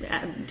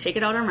 take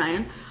it out on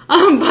Ryan.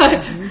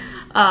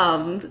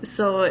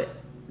 So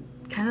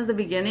kind of the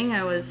beginning,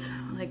 I was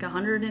like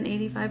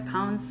 185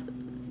 pounds,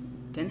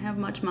 didn't have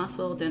much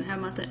muscle, didn't have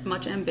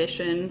much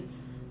ambition,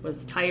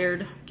 was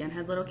tired, again,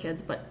 had little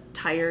kids, but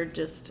tired,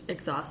 just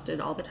exhausted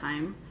all the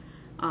time,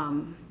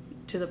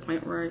 to the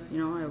point where,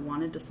 I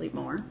wanted to sleep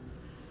more.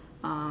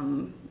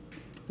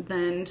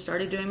 Then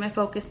started doing my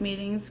focus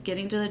meetings,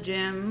 getting to the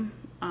gym.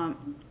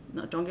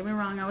 No, don't get me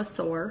wrong, I was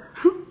sore.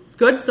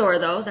 Good sore,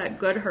 though. That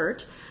good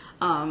hurt.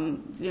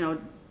 When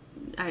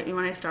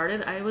I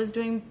started, I was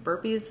doing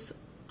burpees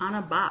on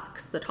a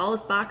box, the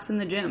tallest box in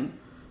the gym.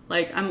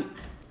 Like,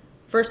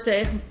 first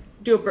day,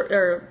 do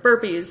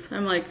burpees.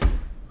 I'm like,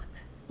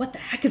 what the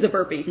heck is a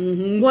burpee?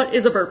 Mm-hmm. What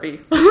is a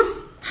burpee?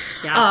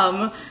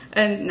 Yeah.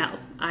 And now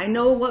I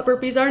know what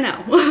burpees are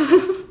now.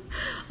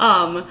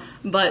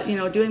 But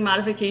doing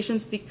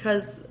modifications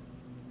because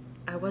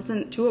I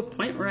wasn't to a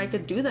point where I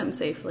could do them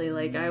safely.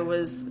 Like, I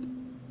was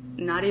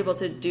not able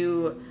to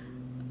do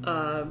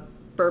a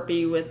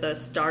burpee with a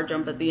star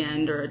jump at the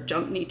end, or a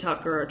jump knee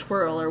tuck, or a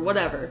twirl, or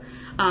whatever.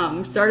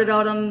 Started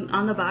out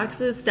on the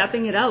boxes,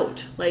 stepping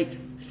out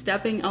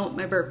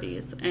my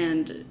burpees,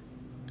 and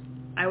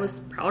I was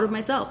proud of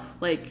myself.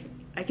 Like,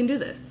 I can do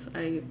this.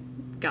 I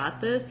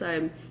got this.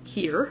 I'm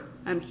here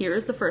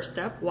is the first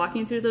step.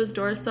 Walking through those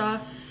doors,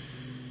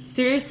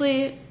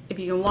 seriously, if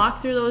you can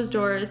walk through those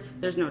doors,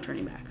 there's no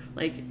turning back.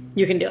 Like,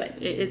 you can do it.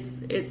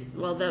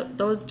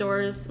 Those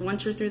doors,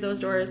 once you're through those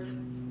doors,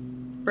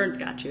 Burn's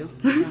got you.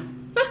 Yeah.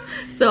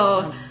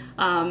 So,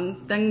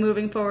 then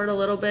moving forward a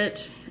little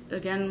bit,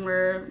 again,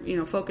 we're,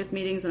 focus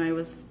meetings, and I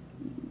was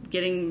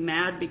getting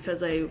mad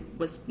because I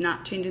was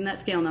not changing that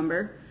scale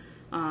number.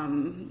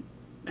 And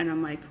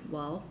I'm like,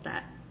 well,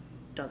 that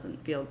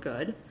doesn't feel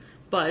good.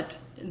 But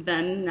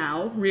then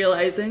now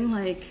realizing,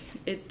 like,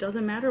 it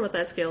doesn't matter what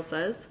that scale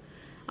says.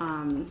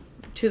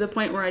 To the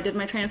point where I did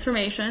my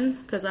transformation,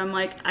 because I'm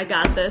like, I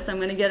got this. I'm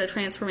going to get a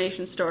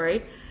transformation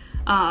story.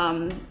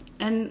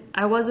 And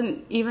I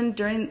wasn't even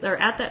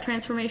at that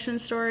transformation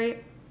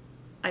story,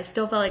 I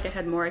still felt like I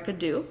had more I could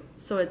do.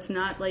 So it's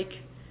not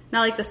like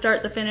the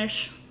start, the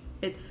finish.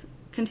 It's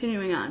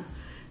continuing on.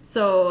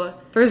 So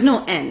there's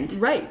no end.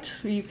 Right.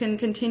 You can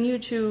continue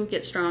to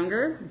get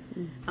stronger.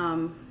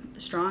 Mm-hmm.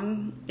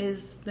 Strong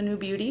is the new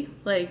beauty.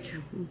 Like,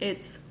 mm-hmm.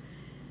 It's,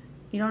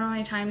 you don't know how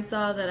many times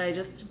that I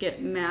just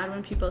get mad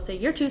when people say,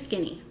 you're too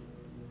skinny.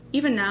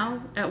 Even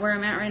now, at where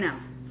I'm at right now,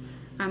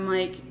 I'm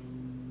like,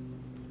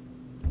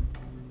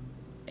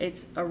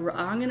 it's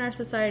wrong in our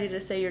society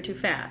to say you're too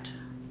fat,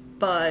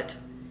 but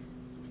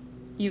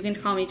you can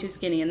call me too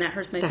skinny, and that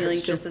hurts my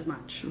feelings just as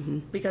much. Mm-hmm.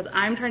 Because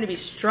I'm trying to be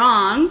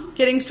strong,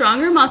 getting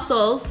stronger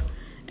muscles,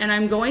 and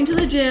I'm going to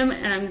the gym,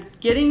 and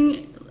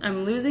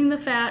I'm losing the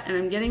fat, and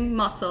I'm getting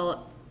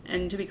muscle,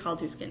 and to be called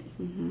too skinny.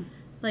 Mm-hmm.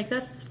 Like,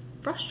 that's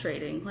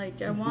frustrating. Like,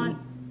 mm-hmm.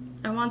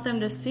 I want them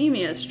to see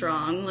me as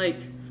strong, like,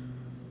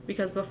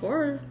 because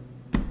before,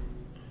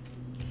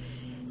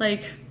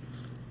 like,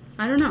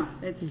 I don't know.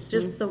 It's mm-hmm.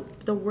 just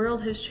the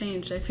world has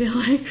changed, I feel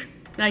like.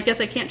 And I guess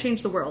I can't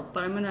change the world,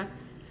 but I'm going to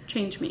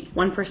change me.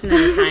 One person at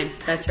a time.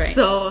 That's right.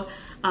 So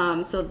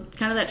kind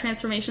of that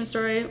transformation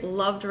story,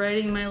 loved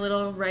writing my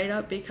little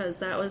write-up because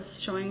that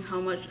was showing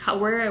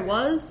where I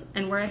was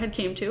and where I had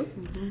came to.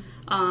 Mm-hmm.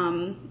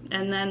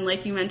 And then,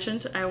 like you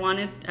mentioned, I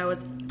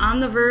was on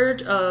the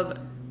verge of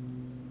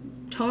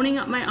toning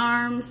up my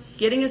arms,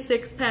 getting a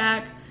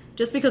six-pack,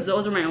 just because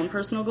those are my own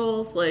personal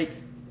goals, like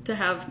to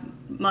have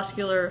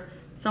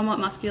somewhat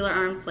muscular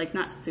arms, like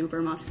not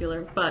super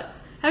muscular, but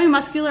having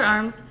muscular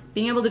arms.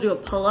 Being able to do a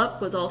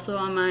pull-up was also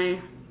on my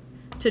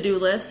to-do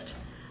list,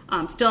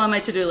 still on my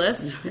to-do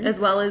list, mm-hmm. as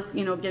well as,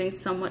 getting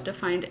somewhat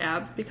defined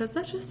abs, because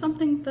that's just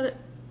something that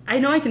I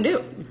know I can do,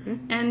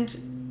 mm-hmm.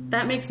 and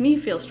that makes me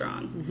feel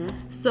strong.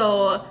 Mm-hmm.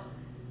 So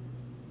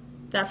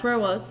that's where I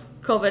was.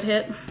 COVID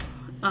hit.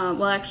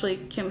 Actually,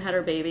 Kim had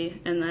her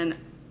baby, and then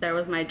there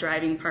was my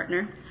driving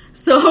partner.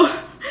 So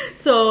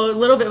a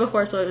little bit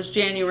before, so it was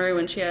January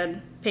when she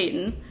had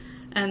Peyton,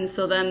 and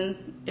so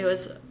then it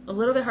was a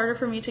little bit harder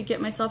for me to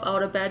get myself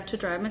out of bed to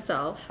drive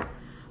myself.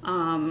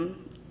 And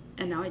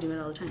now I do it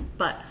all the time.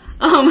 But,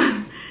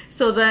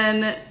 so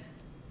then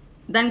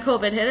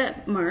COVID hit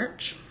at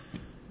March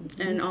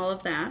mm-hmm. and all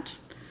of that.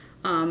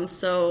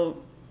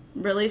 So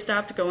really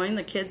stopped going.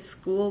 The kids'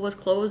 school was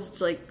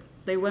closed. Like,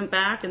 they went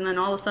back, and then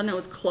all of a sudden it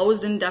was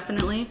closed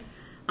indefinitely.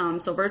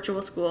 So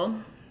virtual school.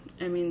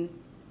 I mean,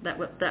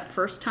 that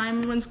first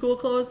time when school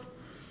closed,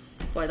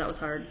 boy, that was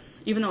hard.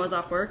 even though I was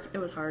off work, it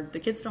was hard. The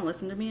kids don't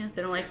listen to me.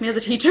 They don't like me as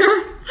a teacher.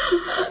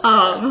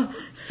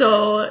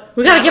 So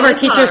we got to give our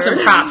teachers some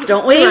props,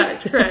 don't we?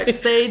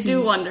 Correct. They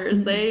do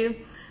wonders.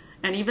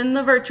 And even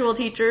the virtual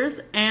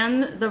teachers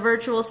and the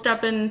virtual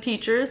step-in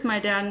teachers, my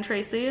dad and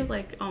Tracy,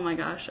 like, oh my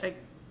gosh, we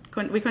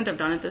couldn't have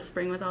done it this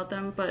spring without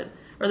them,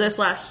 or this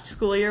last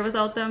school year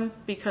without them,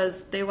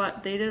 because they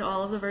did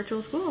all of the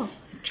virtual school.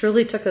 It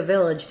truly took a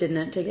village, didn't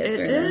it, to get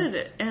through this?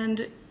 It did,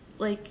 and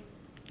like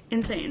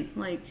insane,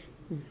 like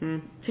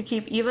to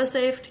keep Eva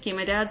safe, to keep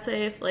my dad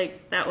safe,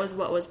 like that was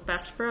what was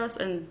best for us.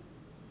 And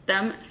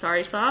them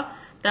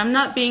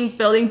not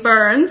building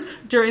burns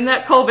during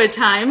that COVID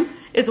time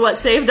is what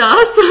saved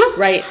us.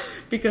 Right.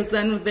 Because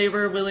then they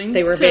were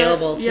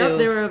available too. Yep,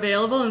 they were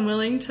available and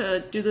willing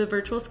to do the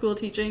virtual school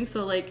teaching.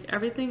 So like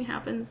everything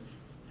happens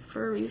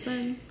for a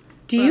reason.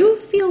 Do you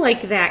feel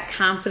like that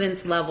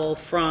confidence level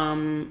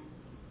from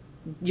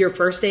your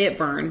first day at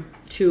Byrne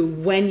to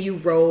when you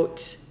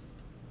wrote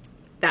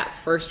that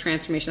first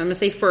transformation? I'm going to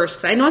say first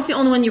because I know it's the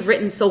only one you've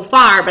written so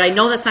far, but I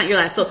know that's not your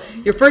last. So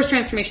your first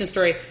transformation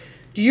story,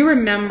 do you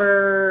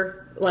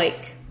remember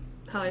like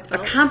how I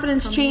felt? A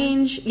confidence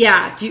change?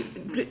 Yeah.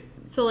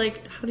 So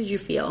like, how did you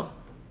feel?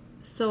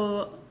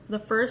 So the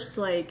first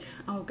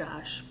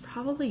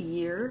probably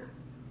year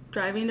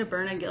driving to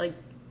Byrne, I get like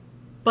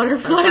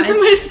butterflies in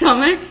my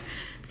stomach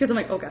because I'm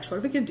like, oh gosh, what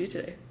are we gonna do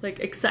today? Like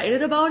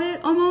excited about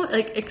it, almost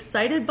like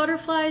excited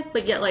butterflies,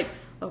 but yet like,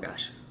 oh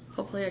gosh,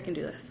 hopefully I can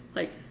do this.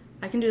 Like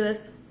I can do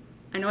this.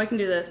 I know I can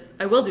do this.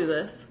 I will do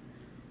this.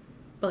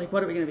 But like,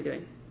 what are we gonna be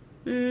doing?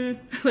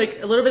 Like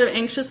a little bit of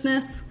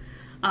anxiousness.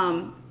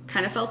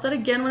 Kind of felt that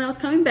again when I was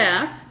coming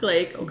back.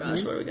 Like, oh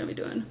gosh, what are we gonna be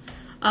doing?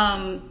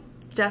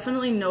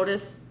 Definitely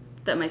noticed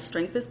that my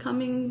strength is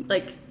coming.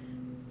 Like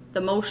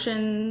the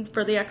motion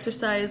for the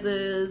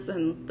exercises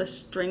and the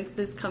strength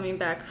is coming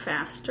back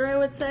faster, I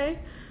would say.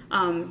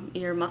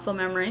 Your muscle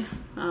memory,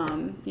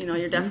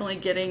 you're definitely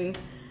getting,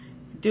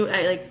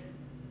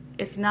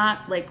 it's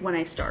not like when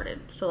I started.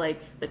 So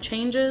like the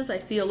changes, I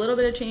see a little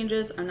bit of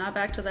changes. I'm not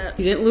back to that.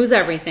 You didn't lose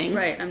everything.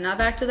 Right. I'm not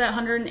back to that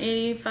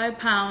 185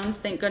 pounds,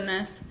 thank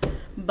goodness.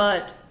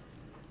 But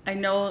I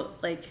know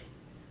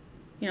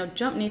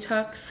jump knee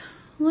tucks,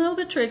 a little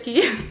bit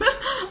tricky.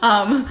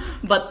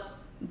 But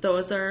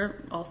those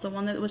are also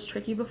one that was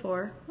tricky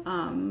before,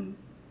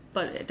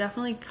 but it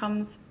definitely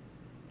comes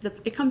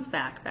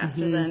back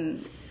faster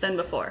than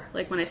before,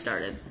 like when I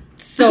started.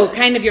 So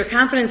kind of your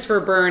confidence for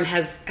Byrne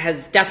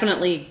has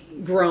definitely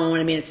grown.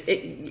 I mean,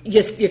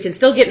 you can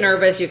still get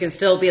nervous. You can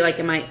still be like,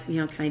 can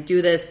I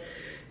do this?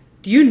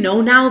 Do you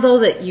know now though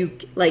that you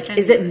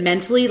is it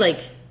mentally like,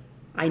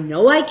 I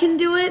know I can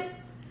do it?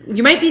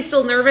 You might be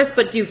still nervous,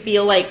 but do you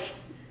feel like?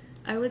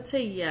 I would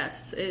say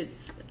yes.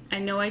 I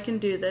know I can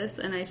do this,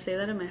 and I say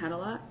that in my head a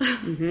lot.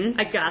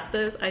 I got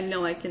this. I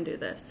know I can do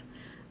this.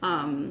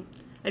 I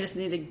just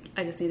need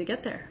to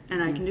get there,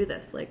 and I can do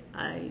this. Like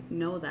I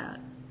know that.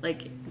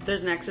 Like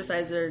there's an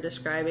exercise they're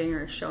describing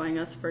or showing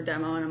us for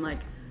demo, and I'm like,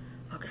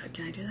 oh God,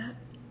 can I do that?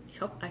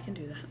 Yep, I can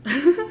do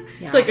that.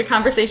 Yeah. It's like a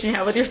conversation you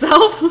have with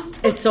yourself.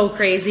 It's so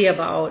crazy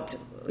about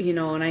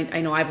and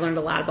I know I've learned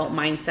a lot about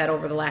mindset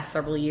over the last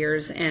several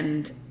years,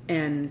 and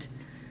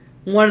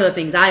one of the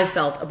things I've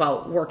felt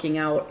about working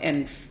out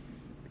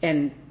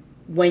and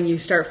when you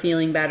start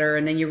feeling better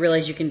and then you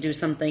realize you can do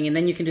something and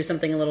then you can do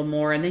something a little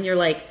more and then you're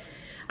like,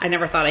 I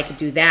never thought I could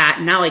do that.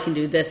 Now I can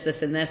do this,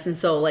 this, and this. And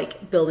so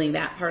like building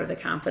that part of the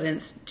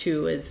confidence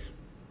too is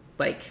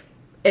like,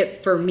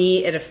 for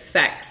me, it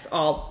affects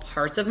all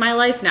parts of my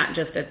life, not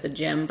just at the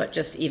gym, but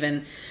just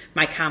even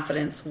my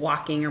confidence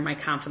walking or my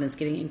confidence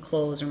getting in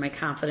clothes or my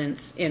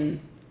confidence in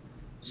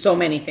so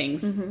many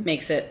things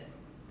makes it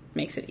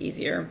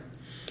easier.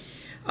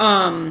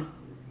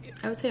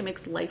 I would say it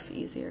makes life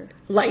easier.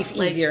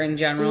 Easier in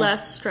general.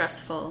 Less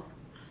stressful.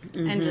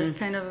 And just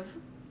kind of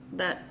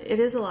that it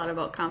is a lot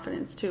about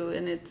confidence too.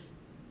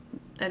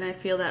 And I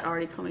feel that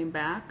already coming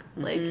back,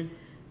 like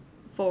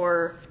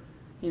for,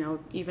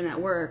 even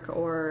at work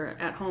or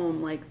at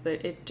home, like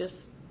it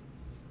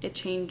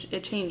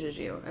changes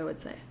you, I would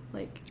say,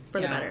 like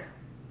for the better.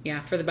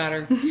 Yeah, for the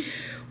better.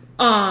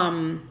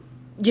 And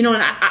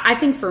I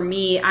think for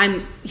me,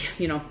 I'm,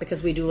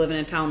 because we do live in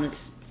a town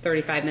that's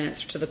 35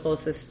 minutes to the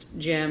closest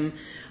gym.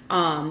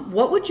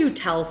 What would you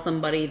tell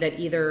somebody that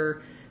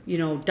either,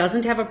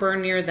 doesn't have a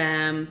Byrne near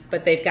them,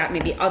 but they've got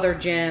maybe other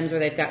gyms or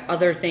they've got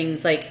other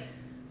things, like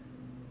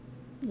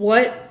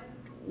what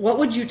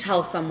would you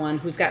tell someone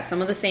who's got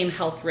some of the same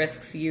health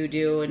risks you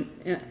do?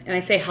 And I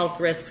say health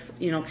risks,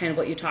 kind of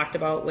what you talked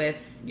about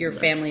with your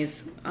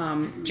family's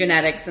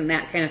genetics and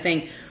that kind of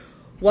thing.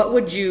 What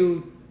would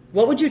you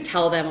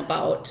tell them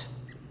about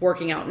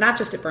working out, not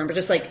just at Byrne, but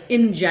just like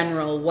in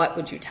general, what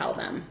would you tell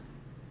them?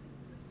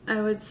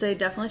 I would say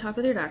definitely talk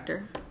with your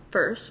doctor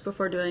first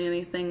before doing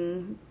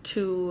anything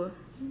too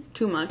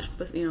much,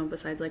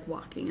 besides like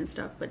walking and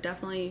stuff, but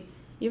definitely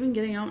even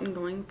getting out and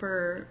going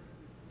for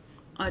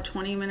a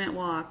 20-minute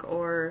walk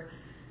or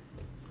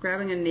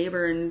grabbing a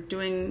neighbor and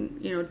doing,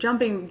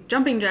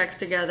 jumping jacks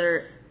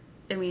together.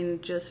 I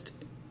mean, just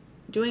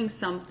doing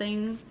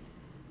something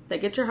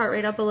that get your heart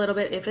rate up a little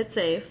bit if it's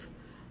safe,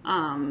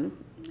 and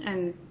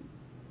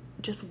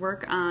just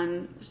work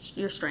on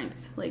your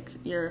strength. Like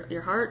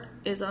your heart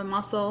is a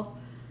muscle.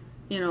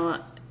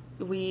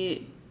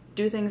 We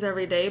do things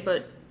every day,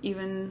 but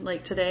even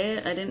like today,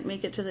 I didn't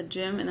make it to the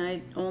gym, and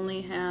I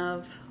only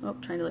have,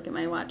 trying to look at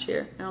my watch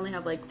here, I only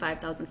have like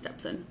 5,000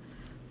 steps in.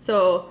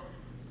 So,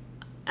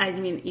 I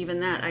mean, even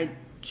that, I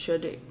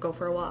should go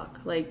for a walk,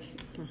 like,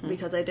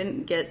 because I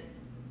didn't get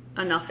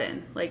enough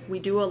in. Like, we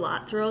do a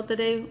lot throughout the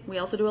day. We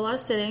also do a lot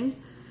of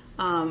sitting,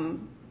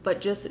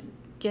 but just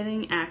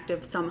getting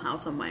active somehow,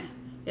 some way.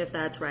 If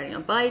that's riding a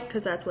bike,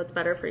 because that's what's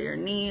better for your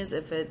knees.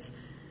 If it's,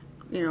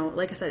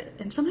 like I said,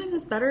 and sometimes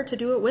it's better to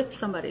do it with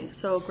somebody.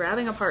 So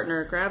grabbing a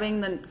partner,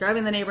 grabbing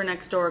the neighbor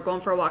next door,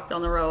 going for a walk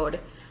down the road,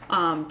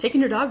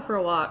 taking your dog for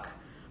a walk,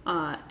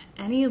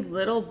 any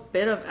little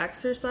bit of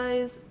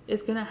exercise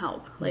is going to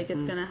help. Like,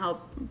 it's going to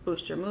help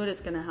boost your mood.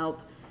 It's going to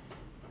help.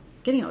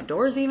 Getting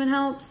outdoors even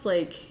helps.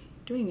 Like,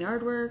 doing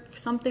yard work,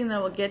 something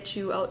that will get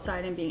you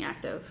outside and being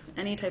active.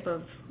 Any type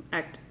of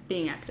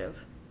being active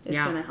is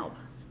going to help.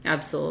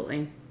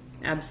 Absolutely.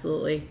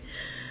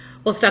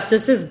 Well, Steph,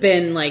 this has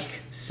been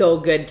like so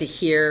good to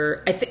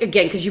hear. I think,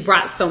 again, because you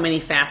brought so many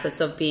facets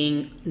of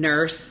being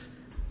nurse,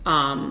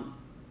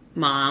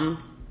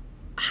 mom,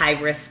 high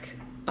risk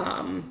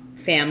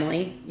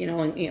family,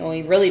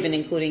 and really even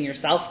including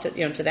yourself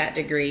to that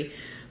degree,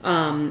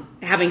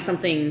 having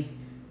something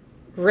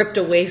ripped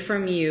away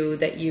from you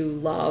that you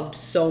loved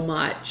so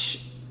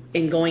much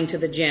in going to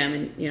the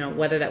gym, and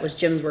whether that was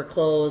gyms were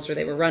closed or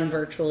they were run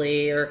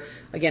virtually, or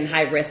again,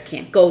 high risk,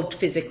 can't go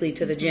physically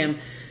to the gym.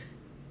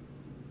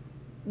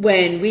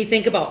 When we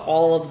think about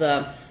all of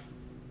the,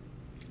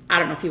 I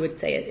don't know if you would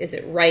say it, is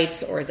it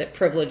rights or is it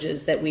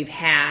privileges that we've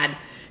had,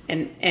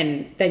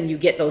 and then you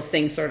get those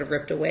things sort of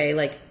ripped away,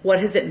 like, what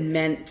has it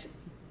meant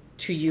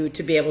to you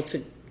to be able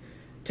to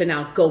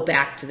now go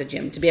back to the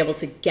gym, to be able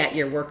to get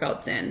your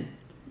workouts in?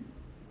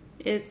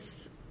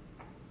 It's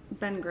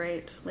been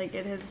great. Like,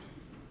 it has,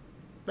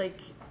 like,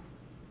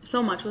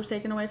 so much was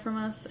taken away from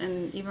us,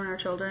 and even our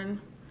children,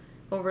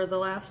 over the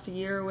last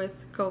year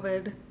with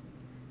COVID,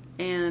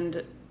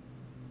 and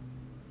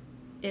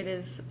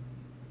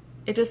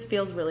it just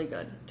feels really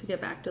good to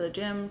get back to the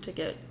gym, to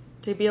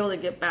be able to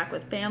get back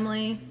with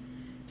family,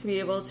 to be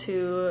able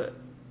to,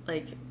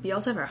 like, be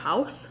outside of our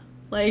house.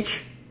 Like,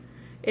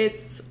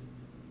 it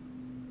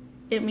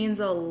means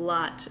a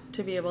lot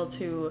to be able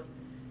to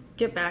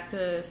get back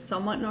to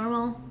somewhat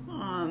normal,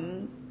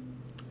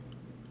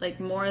 like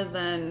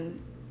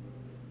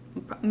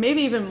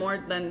maybe even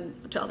more than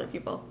to other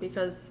people,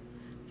 because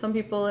some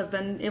people have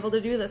been able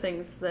to do the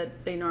things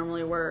that they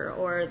normally were,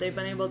 or they've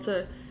been able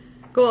to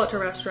go out to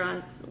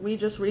restaurants. We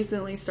just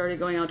recently started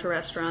going out to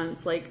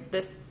restaurants, like,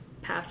 this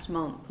past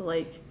month.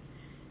 Like,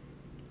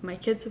 my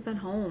kids have been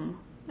home,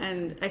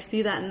 and I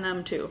see that in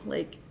them too,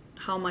 like,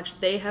 how much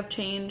they have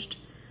changed,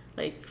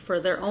 like, for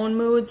their own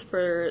moods,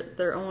 for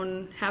their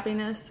own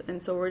happiness.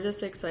 And so we're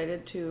just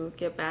excited to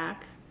get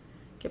back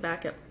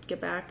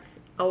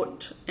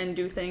out and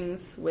do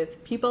things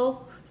with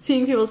people,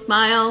 seeing people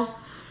smile,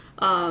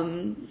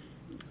 going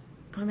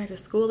back to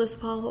school this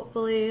fall,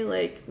 hopefully.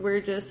 Like,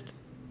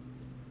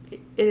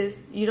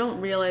 you don't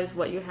realize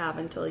what you have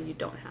until you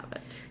don't have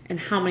it. And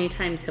how many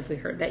times have we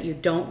heard that? You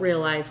don't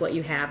realize what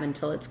you have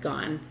until it's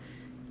gone.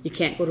 You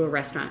can't go to a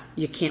restaurant.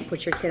 You can't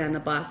put your kid on the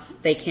bus.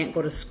 They can't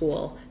go to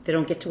school. They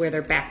don't get to wear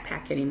their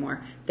backpack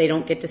anymore. They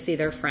don't get to see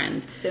their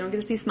friends. They don't get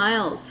to see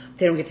smiles.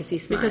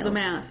 Because of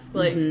masks.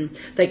 Like,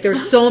 like,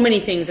 there's so many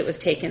things that was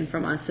taken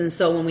from us. And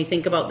so when we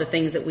think about the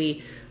things that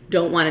we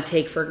don't want to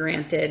take for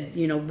granted,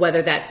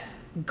 whether that's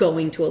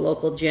going to a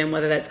local gym,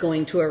 whether that's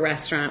going to a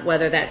restaurant,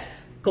 whether that's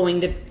going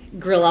to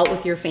grill out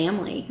with your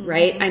family,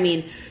 right? I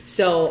mean,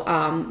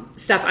 so,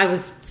 Steph, I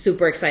was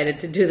super excited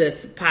to do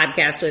this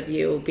podcast with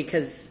you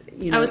because,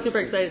 I was super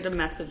excited to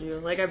message you.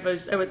 Like, I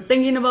was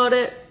thinking about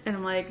it, and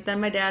I'm like,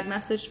 then my dad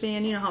messaged me,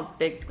 and you know how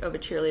big of a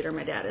cheerleader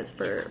my dad is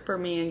for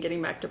me and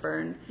getting back to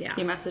Burn. Yeah.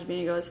 He messaged me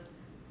and he goes,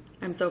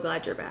 "I'm so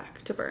glad you're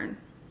back to Burn."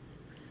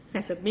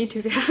 I said, "Me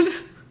too, Dad."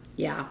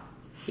 Yeah.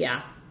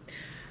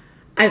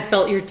 I've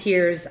felt your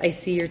tears. I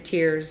see your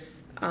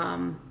tears.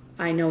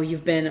 I know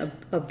you've been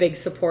a big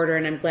supporter,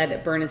 and I'm glad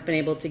that Burn has been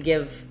able to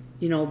give,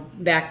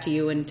 back to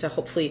you and to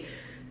hopefully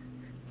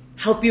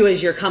help you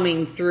as you're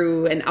coming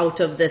through and out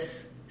of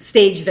this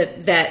stage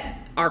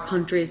that our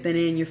country has been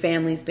in, your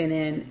family's been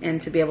in,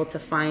 and to be able to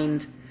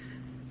find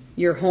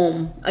your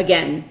home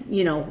again,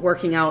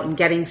 working out and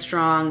getting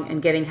strong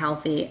and getting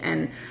healthy.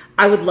 And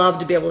I would love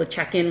to be able to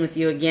check in with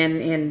you again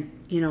in,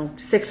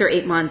 6 or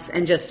 8 months,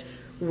 and just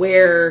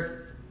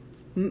where,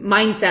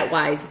 mindset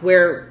wise,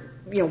 where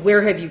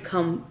have you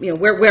come,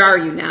 where are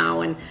you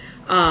now? And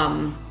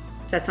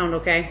does that sound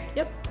okay?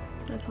 Yep.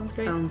 That sounds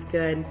great. Sounds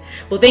good.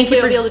 Well, thank you.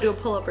 You'll be able to do a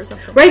pull-up or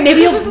something. Right,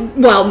 maybe you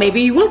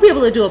will be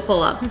able to do a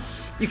pull-up.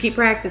 You keep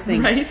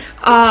practicing. Right.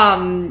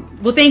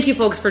 Well, thank you,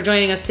 folks, for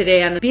joining us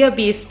today on the Be a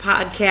Beast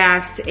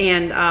podcast,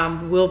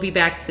 and we'll be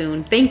back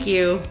soon. Thank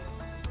you.